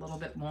taking me a little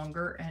bit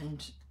longer,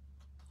 and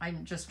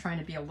I'm just trying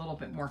to be a little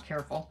bit more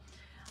careful.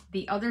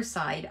 The other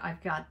side,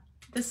 I've got,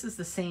 this is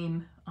the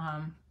same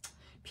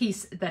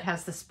piece that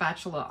has the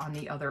spatula on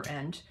the other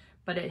end,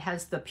 but it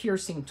has the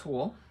piercing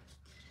tool.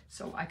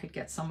 So I could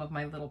get some of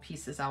my little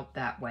pieces out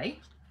that way.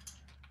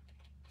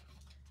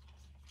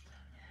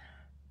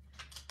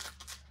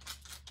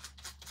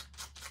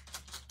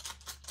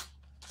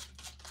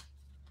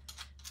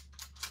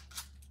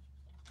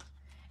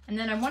 And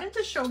then I wanted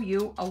to show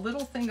you a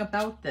little thing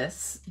about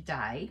this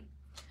die.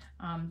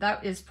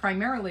 That is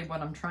primarily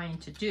what I'm trying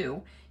to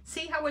do.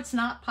 See how it's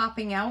not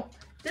popping out?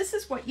 This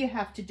is what you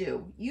have to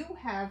do. You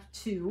have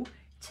to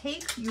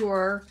take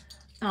your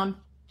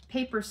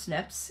paper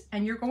snips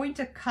and you're going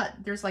to cut.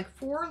 There's like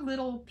 4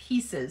 little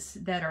pieces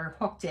that are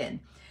hooked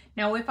in.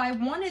 Now, if I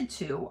wanted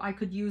to, I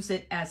could use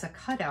it as a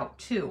cutout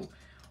too.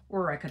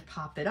 Or I could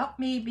pop it up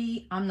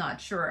maybe, I'm not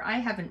sure. I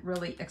haven't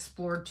really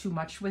explored too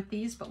much with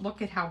these, but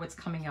look at how it's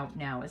coming out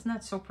now. Isn't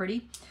that so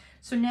pretty?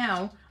 So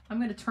now I'm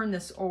gonna turn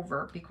this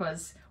over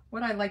because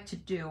what I like to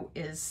do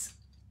is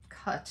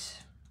cut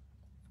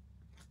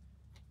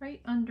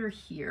right under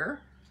here.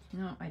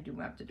 No, I do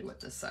have to do it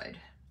this side.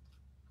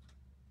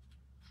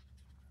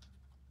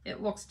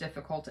 It looks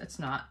difficult, it's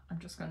not. I'm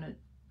just gonna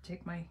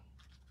take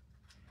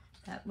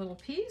that little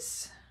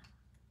piece.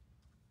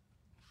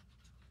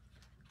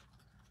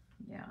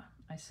 Yeah,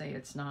 I say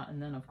it's not, and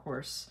then of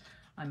course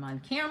I'm on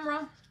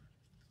camera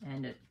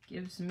and it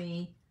gives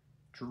me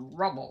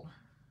trouble.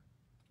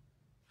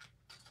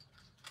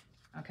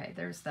 Okay,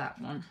 there's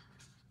that one.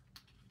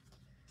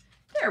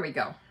 There we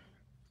go.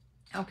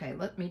 Okay,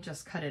 let me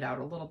just cut it out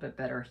a little bit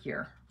better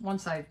here.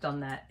 Once I've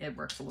done that, it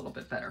works a little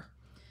bit better.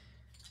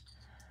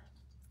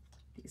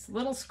 These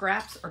little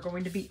scraps are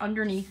going to be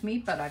underneath me,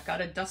 but I've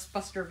got a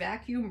dustbuster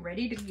vacuum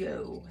ready to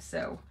go,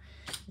 so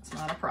it's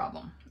not a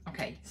problem.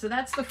 Okay, so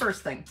that's the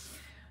first thing.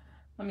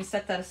 Let me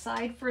set that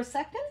aside for a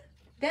second.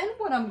 Then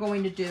what I'm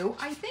going to do,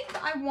 I think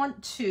I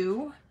want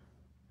to,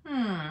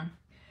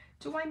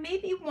 do I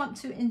maybe want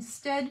to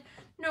instead,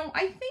 no,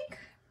 I think,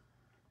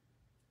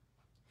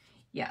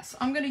 yes,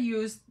 I'm going to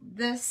use,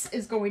 this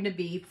is going to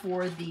be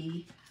for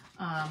the,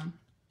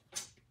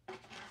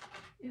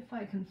 if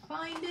I can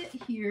find it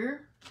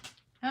here,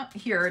 oh,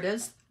 here it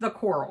is, the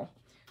coral.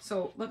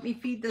 So let me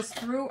feed this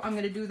through. I'm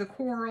going to do the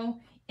coral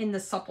in the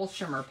supple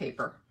shimmer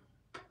paper.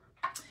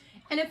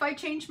 And if I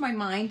change my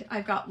mind,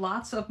 I've got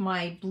lots of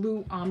my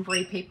blue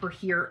ombre paper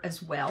here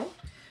as well.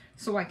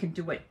 So I can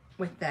do it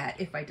with that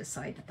if I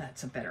decide that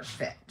that's a better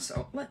fit.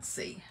 So let's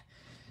see.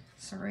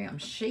 Sorry, I'm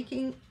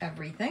shaking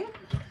everything.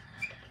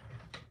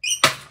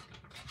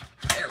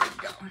 There we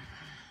go.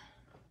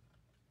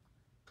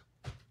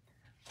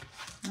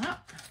 Oh,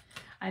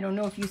 I don't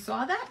know if you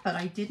saw that, but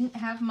I didn't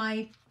have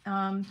my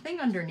thing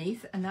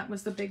underneath, and that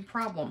was the big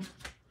problem.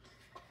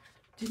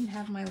 Didn't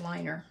have my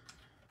liner.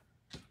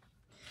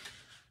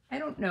 I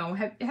don't know,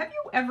 have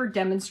you ever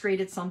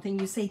demonstrated something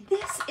you say,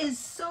 this is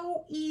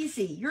so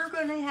easy, you're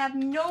gonna have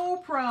no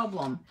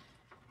problem.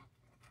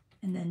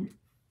 And then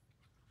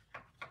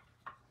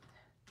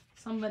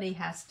somebody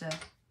has to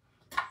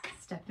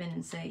step in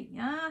and say,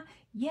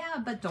 yeah,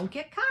 but don't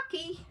get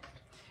cocky,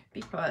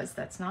 because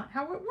that's not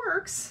how it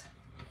works.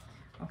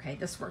 Okay,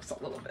 this works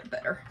a little bit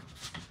better.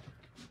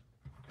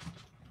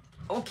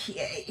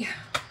 Okay.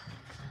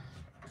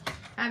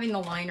 Having the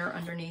liner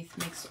underneath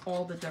makes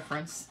all the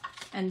difference.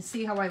 And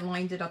see how I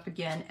lined it up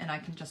again, and I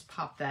can just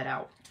pop that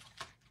out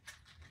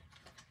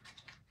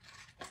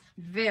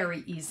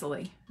very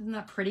easily. Isn't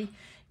that pretty?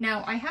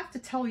 Now, I have to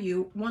tell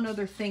you one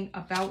other thing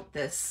about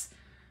this.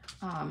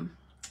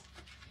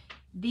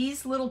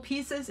 These little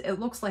pieces, it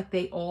looks like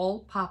they all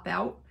pop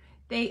out.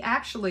 They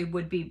actually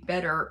would be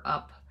better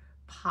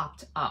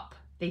popped up.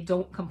 They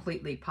don't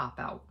completely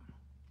pop out,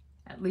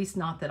 at least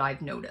not that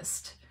I've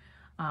noticed.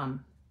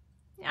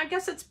 I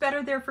guess it's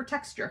better there for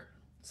texture.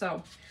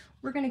 So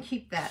we're going to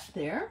keep that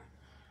there.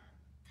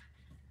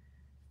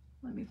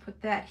 Let me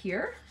put that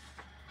here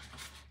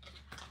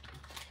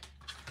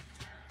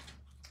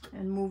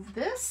and move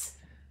this.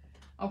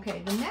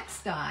 Okay, the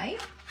next die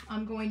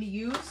I'm going to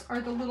use are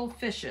the little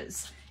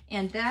fishes,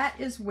 and that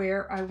is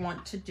where I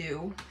want to do,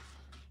 you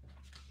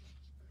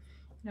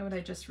know what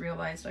I just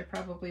realized? I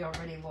probably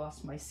already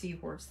lost my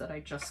seahorse that I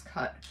just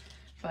cut,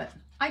 but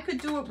I could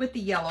do it with the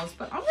yellows,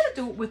 but I'm going to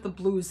do it with the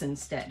blues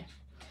instead.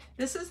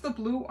 This is the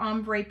blue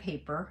ombre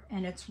paper,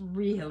 and it's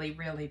really,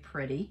 really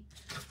pretty.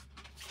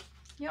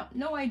 Yep,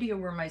 no idea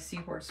where my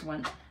seahorse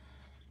went.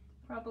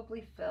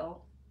 Probably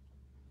fell.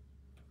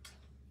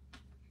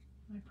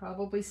 I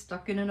probably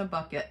stuck it in a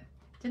bucket.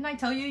 Didn't I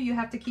tell you you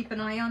have to keep an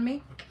eye on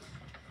me?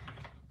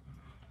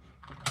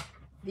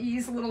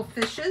 These little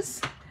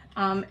fishes,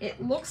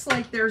 it looks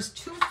like there's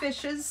 2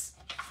 fishes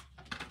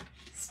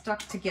stuck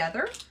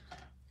together.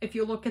 if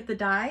you look at the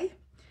die.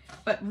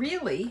 But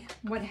really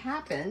what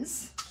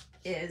happens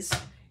is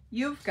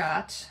you've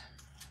got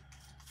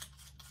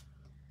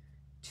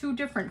two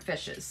different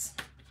fishes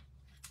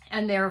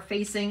and they're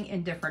facing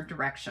in different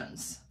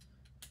directions.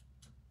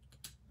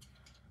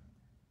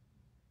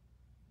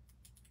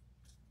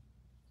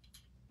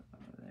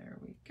 There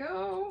we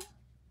go.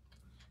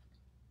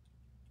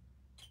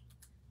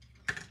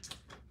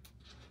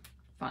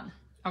 Fun.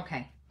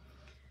 Okay.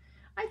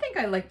 I think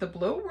I like the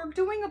blue. We're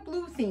doing a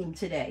blue theme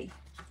today,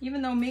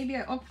 even though maybe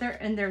oh, there,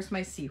 and there's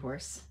my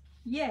seahorse.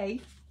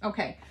 Yay.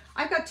 Okay.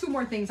 I've got two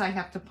more things I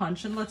have to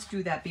punch, and let's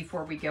do that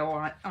before we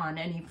go on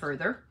any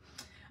further.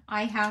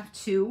 I have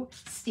to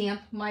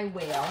stamp my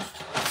whale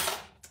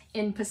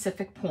in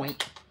Pacific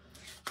Point.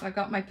 So I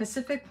got my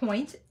Pacific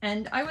Point,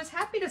 and I was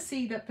happy to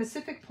see that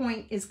Pacific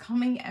Point is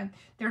coming, and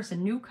there's a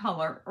new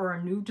color or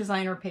a new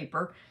designer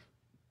paper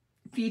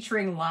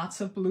featuring lots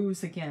of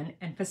blues again,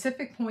 and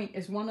Pacific Point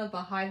is one of the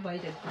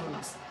highlighted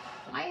blues.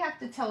 I have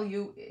to tell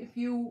you, if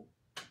you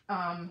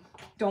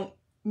don't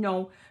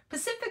know,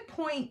 Pacific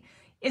Point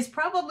is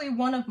probably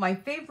one of my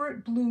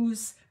favorite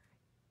blues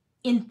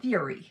in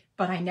theory,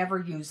 but I never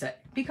use it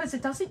because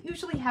it doesn't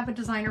usually have a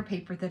designer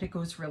paper that it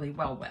goes really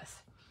well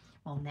with.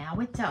 Well, now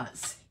it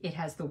does. It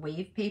has the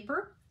wave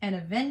paper, and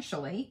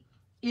eventually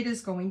it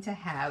is going to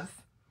have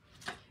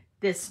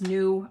this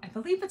new, I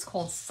believe it's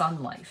called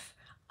Sun Life.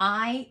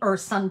 Or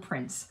Sun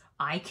Prints.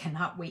 I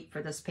cannot wait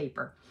for this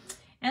paper.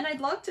 And I'd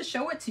love to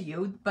show it to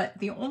you, but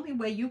the only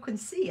way you can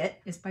see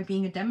it is by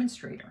being a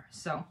demonstrator.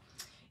 So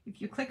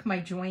if you click my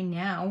join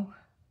now,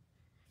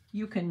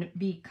 you can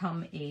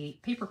become a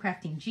paper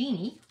crafting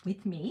genie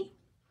with me.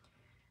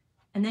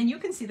 And then you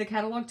can see the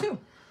catalog too.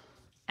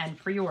 And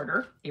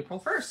pre-order April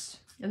 1st.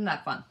 Isn't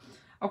that fun?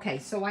 Okay,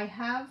 so I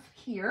have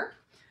here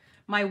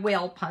my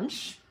whale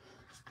punch.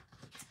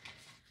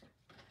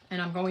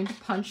 And I'm going to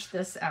punch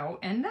this out,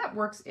 and that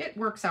works, it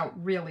works out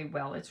really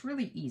well. It's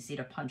really easy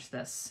to punch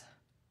this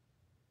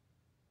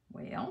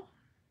whale.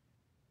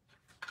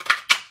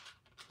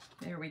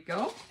 There we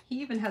go.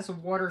 He even has a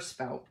water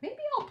spout. Maybe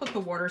I'll put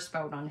the water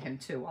spout on him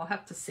too. I'll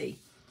have to see.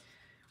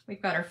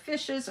 We've got our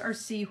fishes, our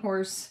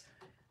seahorse,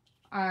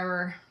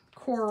 our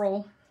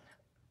coral,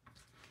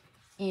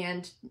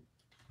 and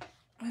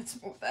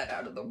let's move that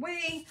out of the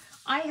way.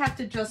 I have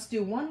to just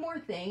do one more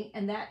thing,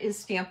 and that is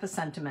stamp a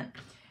sentiment.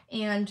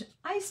 And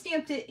I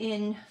stamped it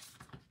in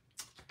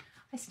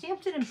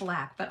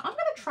black, but I'm going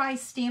to try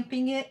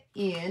stamping it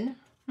in,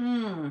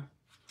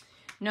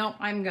 no,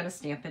 I'm going to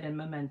stamp it in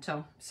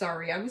Memento.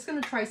 Sorry, I was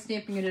going to try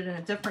stamping it in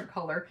a different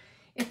color.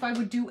 If I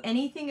would do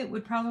anything, it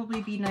would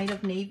probably be Night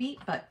of Navy,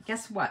 but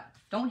guess what?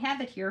 Don't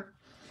have it here.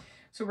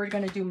 So we're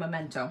going to do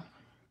Memento.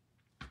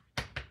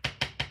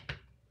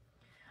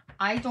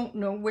 I don't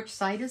know which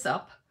side is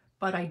up,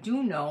 but I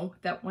do know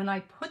that when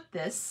I put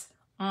this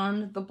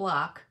on the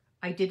block,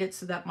 I did it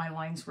so that my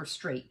lines were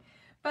straight,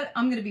 but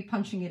I'm going to be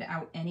punching it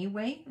out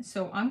anyway.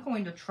 So I'm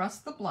going to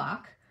trust the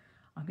block.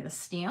 I'm going to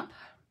stamp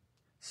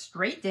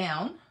straight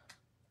down,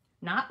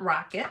 not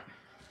rock it,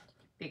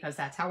 because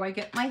that's how I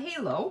get my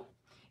halo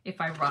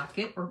if I rock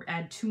it or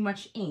add too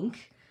much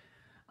ink.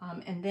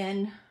 And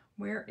then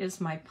where is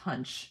my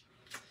punch?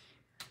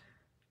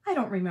 I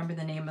don't remember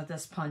the name of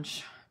this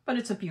punch, but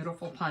it's a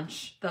beautiful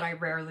punch that I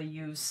rarely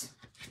use.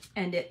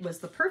 And it was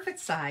the perfect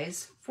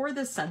size for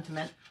this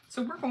sentiment,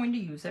 so we're going to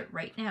use it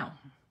right now.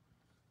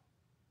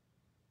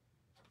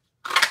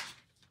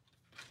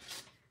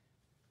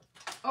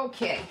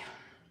 Okay,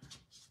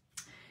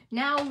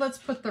 now let's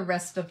put the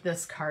rest of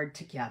this card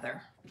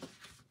together.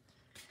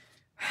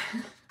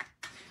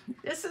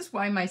 This is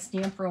why my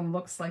stamp room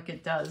looks like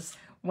it does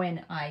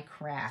when I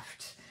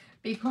craft,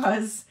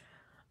 because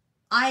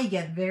I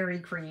get very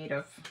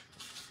creative.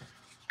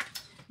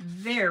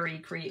 Very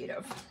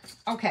creative.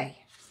 Okay.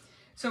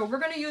 So we're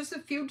going to use a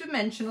few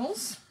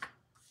dimensionals.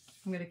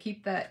 I'm going to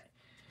keep that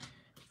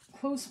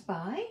close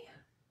by.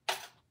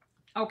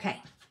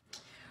 Okay.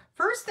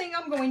 First thing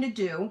I'm going to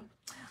do,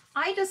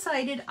 I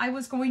decided I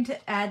was going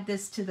to add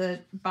this to the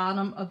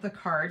bottom of the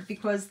card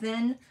because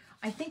then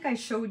I think I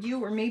showed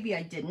you, or maybe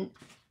I didn't,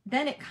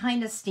 then it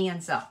kind of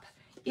stands up.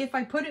 If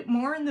I put it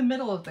more in the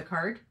middle of the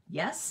card,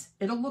 yes,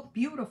 it'll look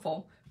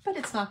beautiful, but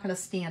it's not going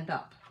to stand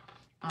up.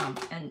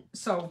 And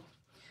so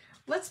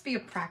let's be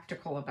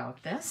practical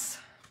about this.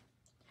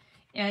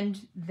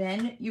 And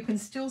then you can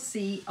still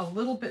see a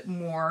little bit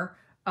more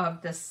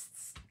of this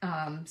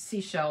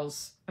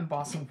seashells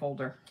embossing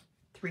folder,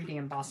 3D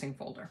embossing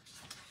folder.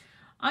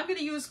 I'm going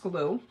to use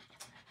glue.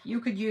 You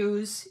could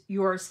use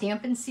your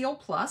Stampin' Seal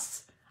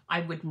Plus.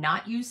 I would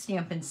not use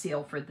Stampin'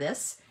 Seal for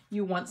this.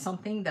 You want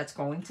something that's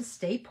going to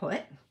stay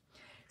put.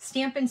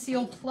 Stampin'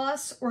 Seal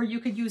Plus, or you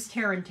could use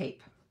Tear and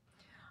Tape.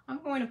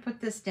 I'm going to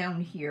put this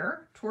down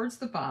here towards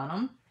the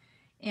bottom.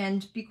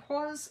 And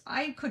because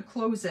I could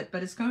close it,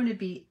 but it's going to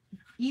be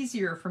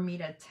easier for me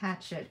to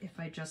attach it if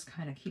I just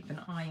kind of keep an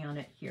eye on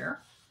it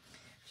here.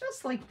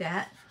 Just like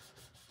that.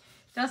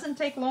 Doesn't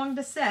take long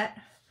to set,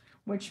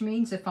 which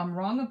means if I'm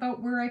wrong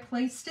about where I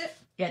placed it,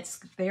 it's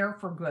there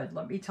for good,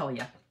 let me tell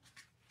you.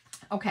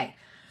 Okay,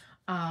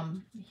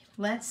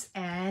 Let's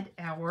add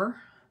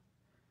our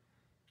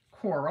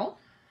coral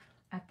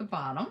at the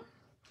bottom.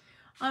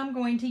 I'm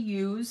going to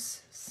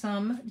use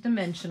some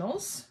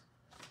dimensionals.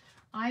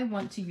 I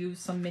want to use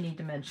some mini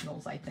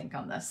dimensionals, I think,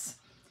 on this.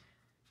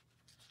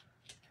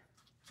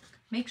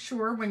 Make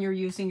sure when you're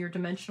using your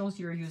dimensionals,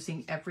 you're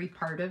using every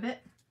part of it.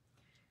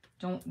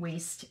 Don't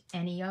waste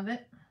any of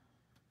it.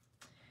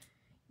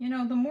 You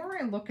know, the more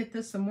I look at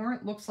this, the more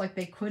it looks like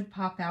they could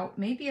pop out.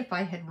 Maybe if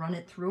I had run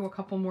it through a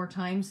couple more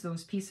times,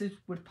 those pieces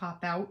would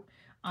pop out.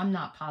 I'm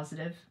not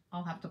positive.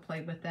 I'll have to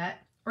play with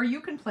that. Or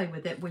you can play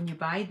with it when you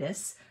buy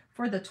this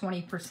for the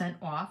 20%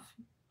 off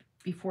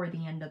before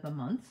the end of the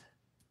month.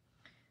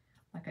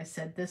 Like I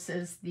said, this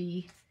is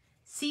the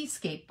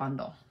Seascape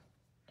bundle.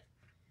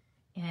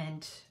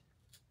 And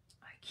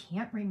I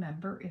can't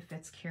remember if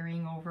it's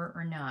carrying over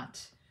or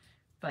not,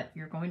 but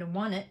you're going to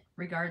want it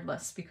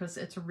regardless because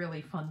it's a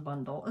really fun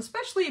bundle,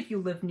 especially if you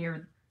live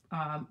near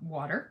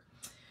water.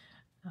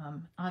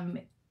 I'm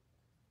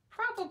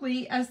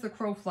probably, as the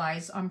crow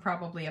flies, I'm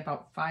probably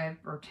about 5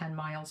 or 10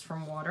 miles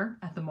from water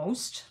at the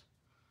most,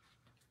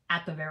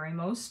 at the very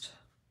most.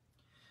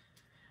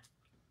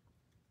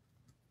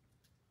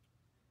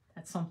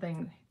 That's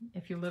something,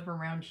 if you live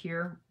around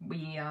here,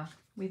 we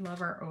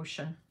love our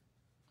ocean.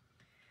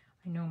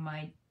 I know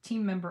my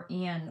team member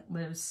Ann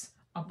lives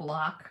a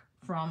block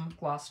from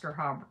Gloucester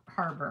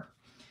Harbor.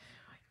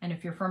 And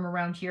if you're from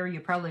around here, you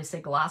probably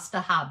say Gloucester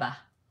Harbor,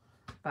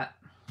 but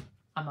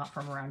I'm not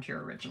from around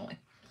here originally.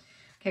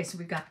 Okay, so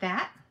we've got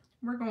that.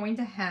 We're going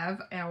to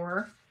have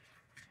our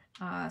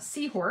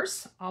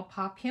seahorse. I'll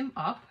pop him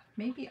up.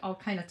 Maybe I'll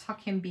kind of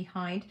tuck him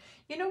behind.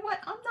 You know what?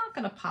 I'm not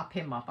going to pop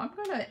him up. I'm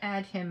going to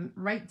add him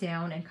right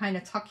down and kind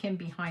of tuck him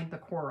behind the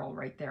coral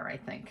right there, I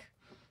think.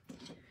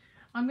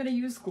 I'm going to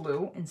use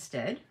glue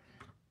instead.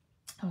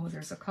 Oh,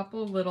 there's a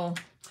couple little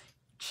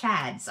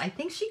chads. I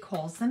think she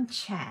calls them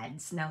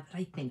chads now that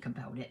I think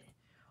about it.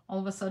 All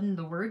of a sudden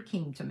the word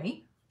came to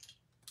me.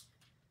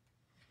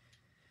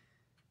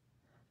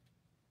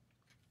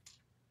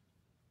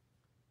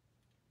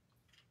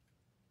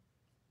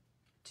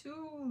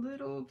 Two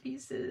little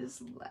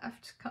pieces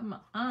left. Come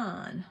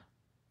on.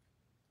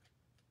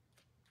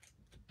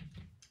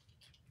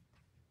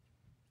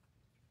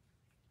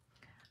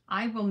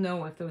 I will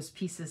know if those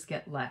pieces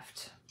get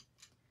left,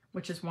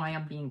 which is why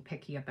I'm being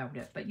picky about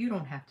it. But you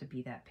don't have to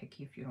be that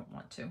picky if you don't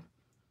want to.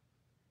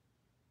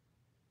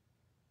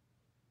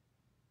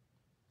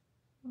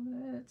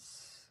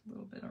 Let's a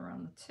little bit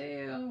around the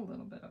tail, a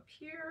little bit up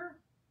here.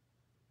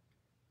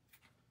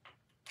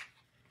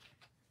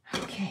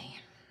 Okay.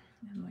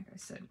 And like I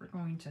said, we're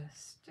going to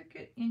stick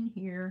it in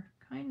here,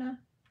 kind of.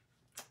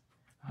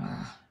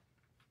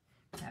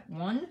 That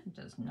one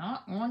does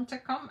not want to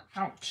come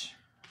out.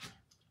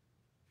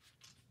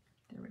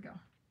 There we go.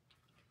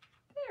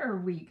 There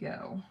we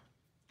go.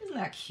 Isn't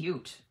that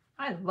cute?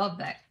 I love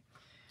that.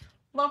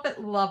 Love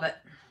it, love it.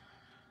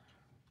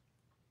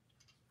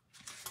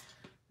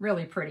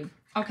 Really pretty.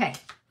 Okay,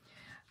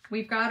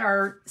 we've got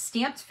our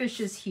stamped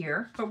fishes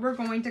here, but we're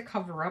going to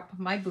cover up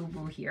my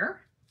boo-boo here.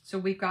 So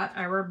we've got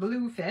our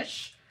blue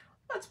fish.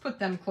 Let's put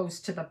them close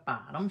to the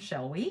bottom,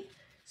 shall we?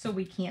 So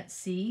we can't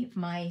see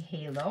my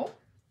halo.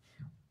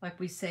 Like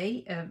we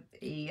say,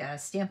 a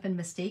Stampin'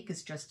 Mistake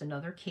is just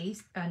another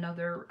chance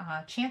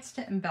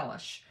to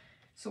embellish.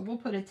 So we'll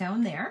put it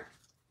down there.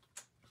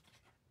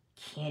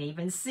 Can't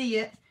even see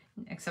it,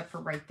 except for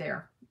right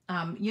there.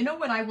 You know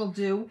what I will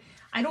do?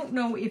 I don't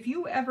know if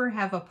you ever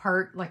have a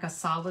part like a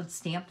solid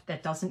stamp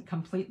that doesn't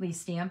completely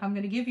stamp. I'm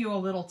going to give you a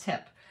little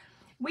tip.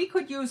 We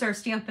could use our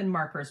Stampin'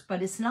 markers,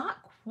 but it's not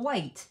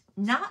quite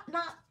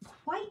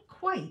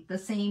the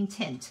same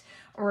tint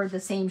or the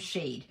same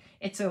shade.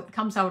 It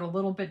comes out a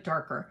little bit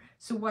darker.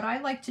 So what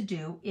I like to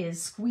do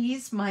is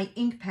squeeze my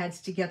ink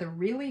pads together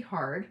really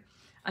hard,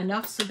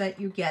 enough so that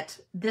you get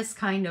this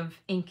kind of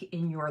ink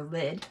in your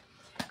lid.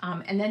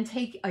 And then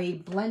take a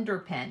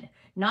blender pen,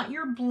 not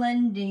your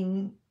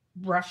blending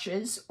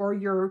brushes or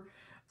your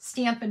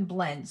Stampin'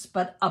 Blends,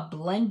 but a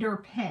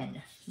blender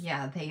pen.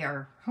 Yeah, they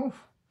are,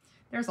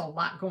 there's a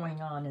lot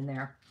going on in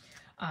there.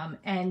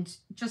 And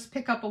just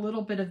pick up a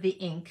little bit of the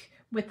ink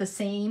with the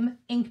same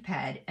ink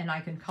pad, and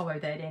I can color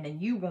that in,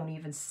 and you won't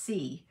even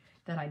see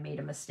that I made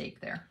a mistake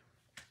there.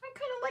 I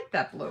kind of like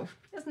that blue.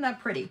 Isn't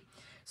that pretty?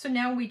 So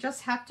now we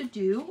just have to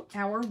do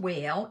our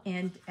whale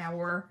and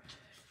our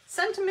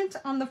sentiment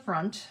on the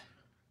front.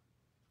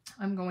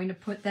 I'm going to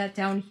put that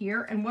down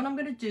here, and what I'm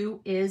going to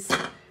do is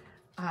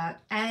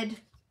add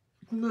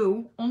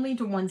glue only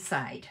to one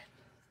side,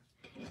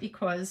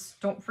 because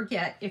don't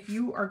forget, if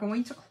you are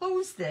going to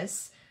close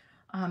this,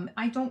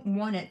 I don't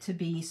want it to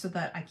be so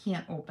that I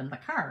can't open the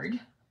card.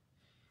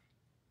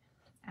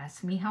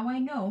 Ask me how I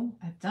know.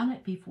 I've done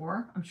it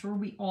before. I'm sure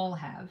we all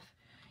have.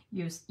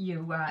 You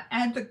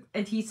add the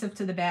adhesive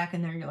to the back,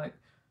 and then you're like,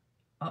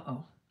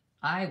 uh-oh,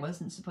 I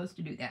wasn't supposed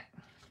to do that.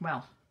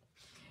 Well,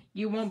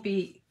 you won't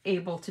be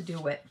able to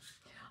do it.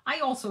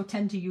 I also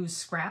tend to use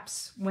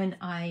scraps when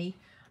I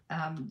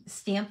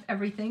stamp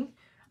everything.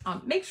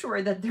 Make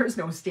sure that there's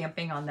no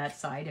stamping on that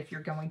side if you're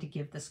going to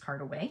give this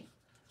card away.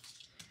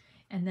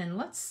 And then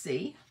let's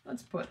see,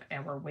 let's put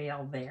our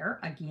whale there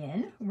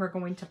again. We're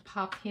going to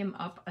pop him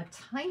up a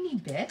tiny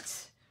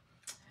bit.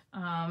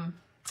 I'm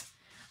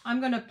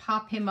going to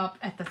pop him up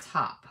at the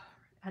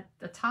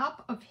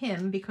top of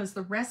him, because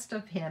the rest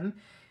of him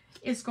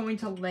is going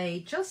to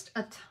lay just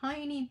a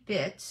tiny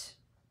bit.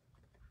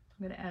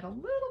 I'm going to add a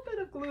little bit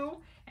of glue,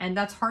 and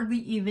that's hardly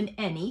even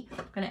any.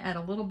 I'm going to add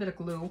a little bit of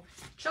glue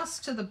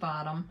just to the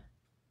bottom,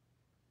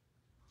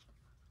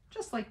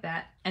 just like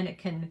that, and it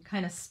can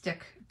kind of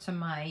stick to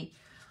my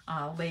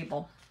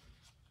label.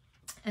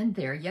 And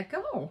there you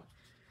go.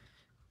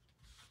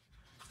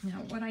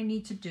 Now what I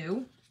need to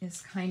do is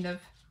kind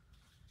of,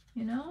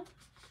 you know,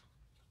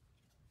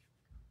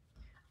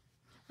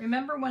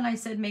 remember when I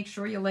said make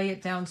sure you lay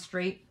it down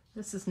straight?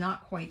 This is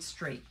not quite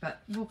straight,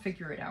 but we'll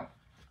figure it out.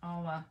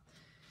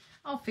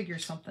 I'll figure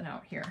something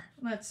out here.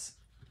 Let's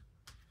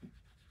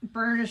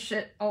burnish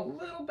it a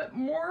little bit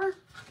more,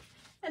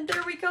 and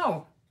there we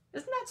go.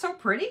 Isn't that so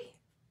pretty?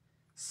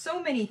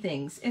 So many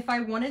things. If I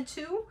wanted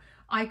to,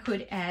 I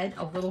could add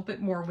a little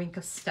bit more Wink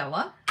of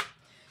Stella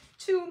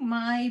to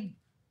my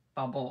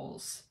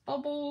bubbles.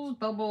 Bubbles,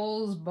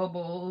 bubbles,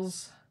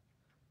 bubbles.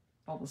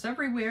 Bubbles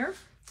everywhere.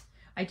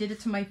 I did it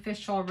to my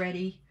fish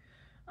already.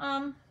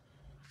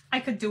 I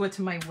could do it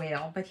to my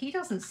whale, but he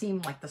doesn't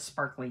seem like the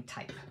sparkly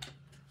type.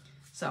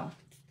 So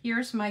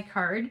here's my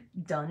card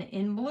done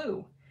in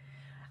blue.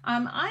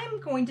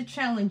 I'm going to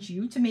challenge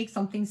you to make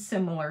something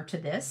similar to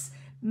this.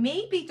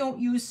 Maybe don't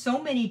use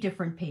so many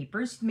different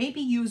papers.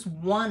 Maybe use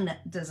one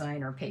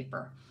designer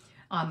paper,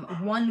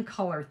 one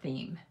color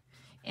theme.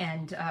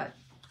 And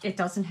it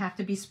doesn't have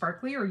to be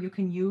sparkly, or you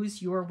can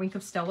use your Wink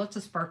of Stella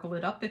to sparkle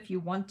it up if you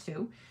want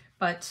to.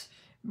 But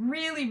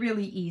really,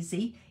 really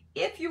easy.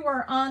 If you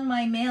are on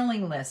my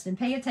mailing list, and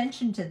pay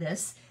attention to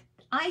this,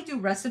 I do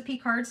recipe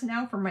cards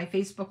now for my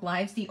Facebook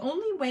Lives. The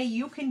only way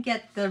you can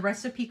get the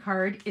recipe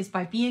card is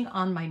by being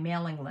on my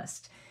mailing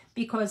list,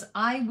 because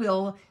I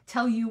will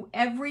tell you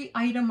every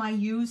item I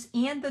use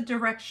and the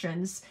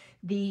directions,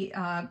 the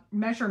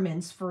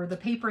measurements for the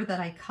paper that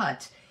I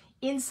cut.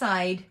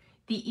 Inside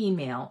the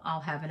email,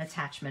 I'll have an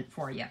attachment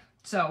for you.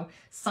 So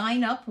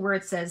sign up where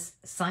it says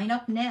sign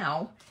up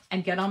now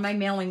and get on my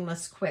mailing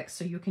list quick,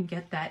 so you can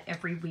get that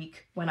every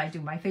week when I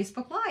do my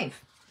Facebook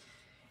Live.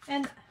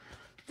 And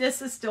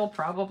this is still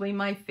probably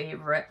my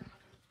favorite.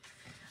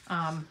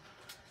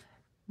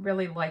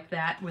 Really like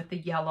that with the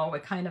yellow.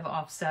 It kind of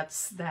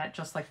offsets that,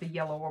 just like the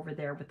yellow over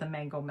there with the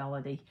Mango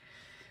Melody.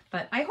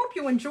 But I hope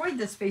you enjoyed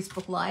this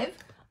Facebook Live.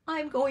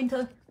 I'm going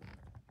to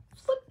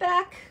flip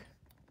back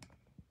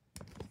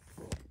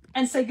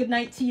and say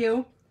goodnight to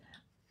you.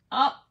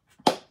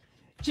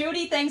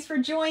 Judy, thanks for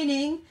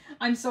joining.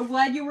 I'm so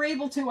glad you were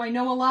able to. I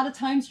know a lot of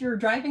times you're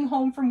driving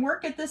home from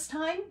work at this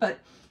time, but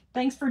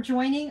thanks for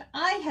joining.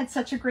 I had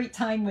such a great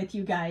time with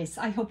you guys.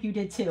 I hope you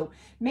did too.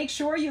 Make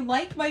sure you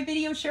like my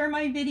video, share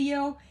my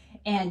video,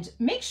 and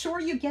make sure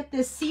you get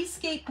this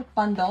Seascape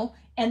bundle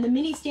and the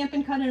mini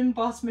Stampin' Cut and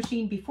Emboss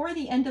machine before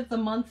the end of the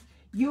month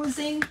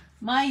using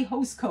my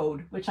host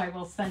code, which I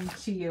will send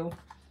to you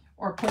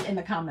or put in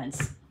the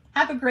comments.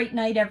 Have a great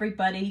night,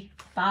 everybody.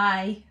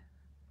 Bye.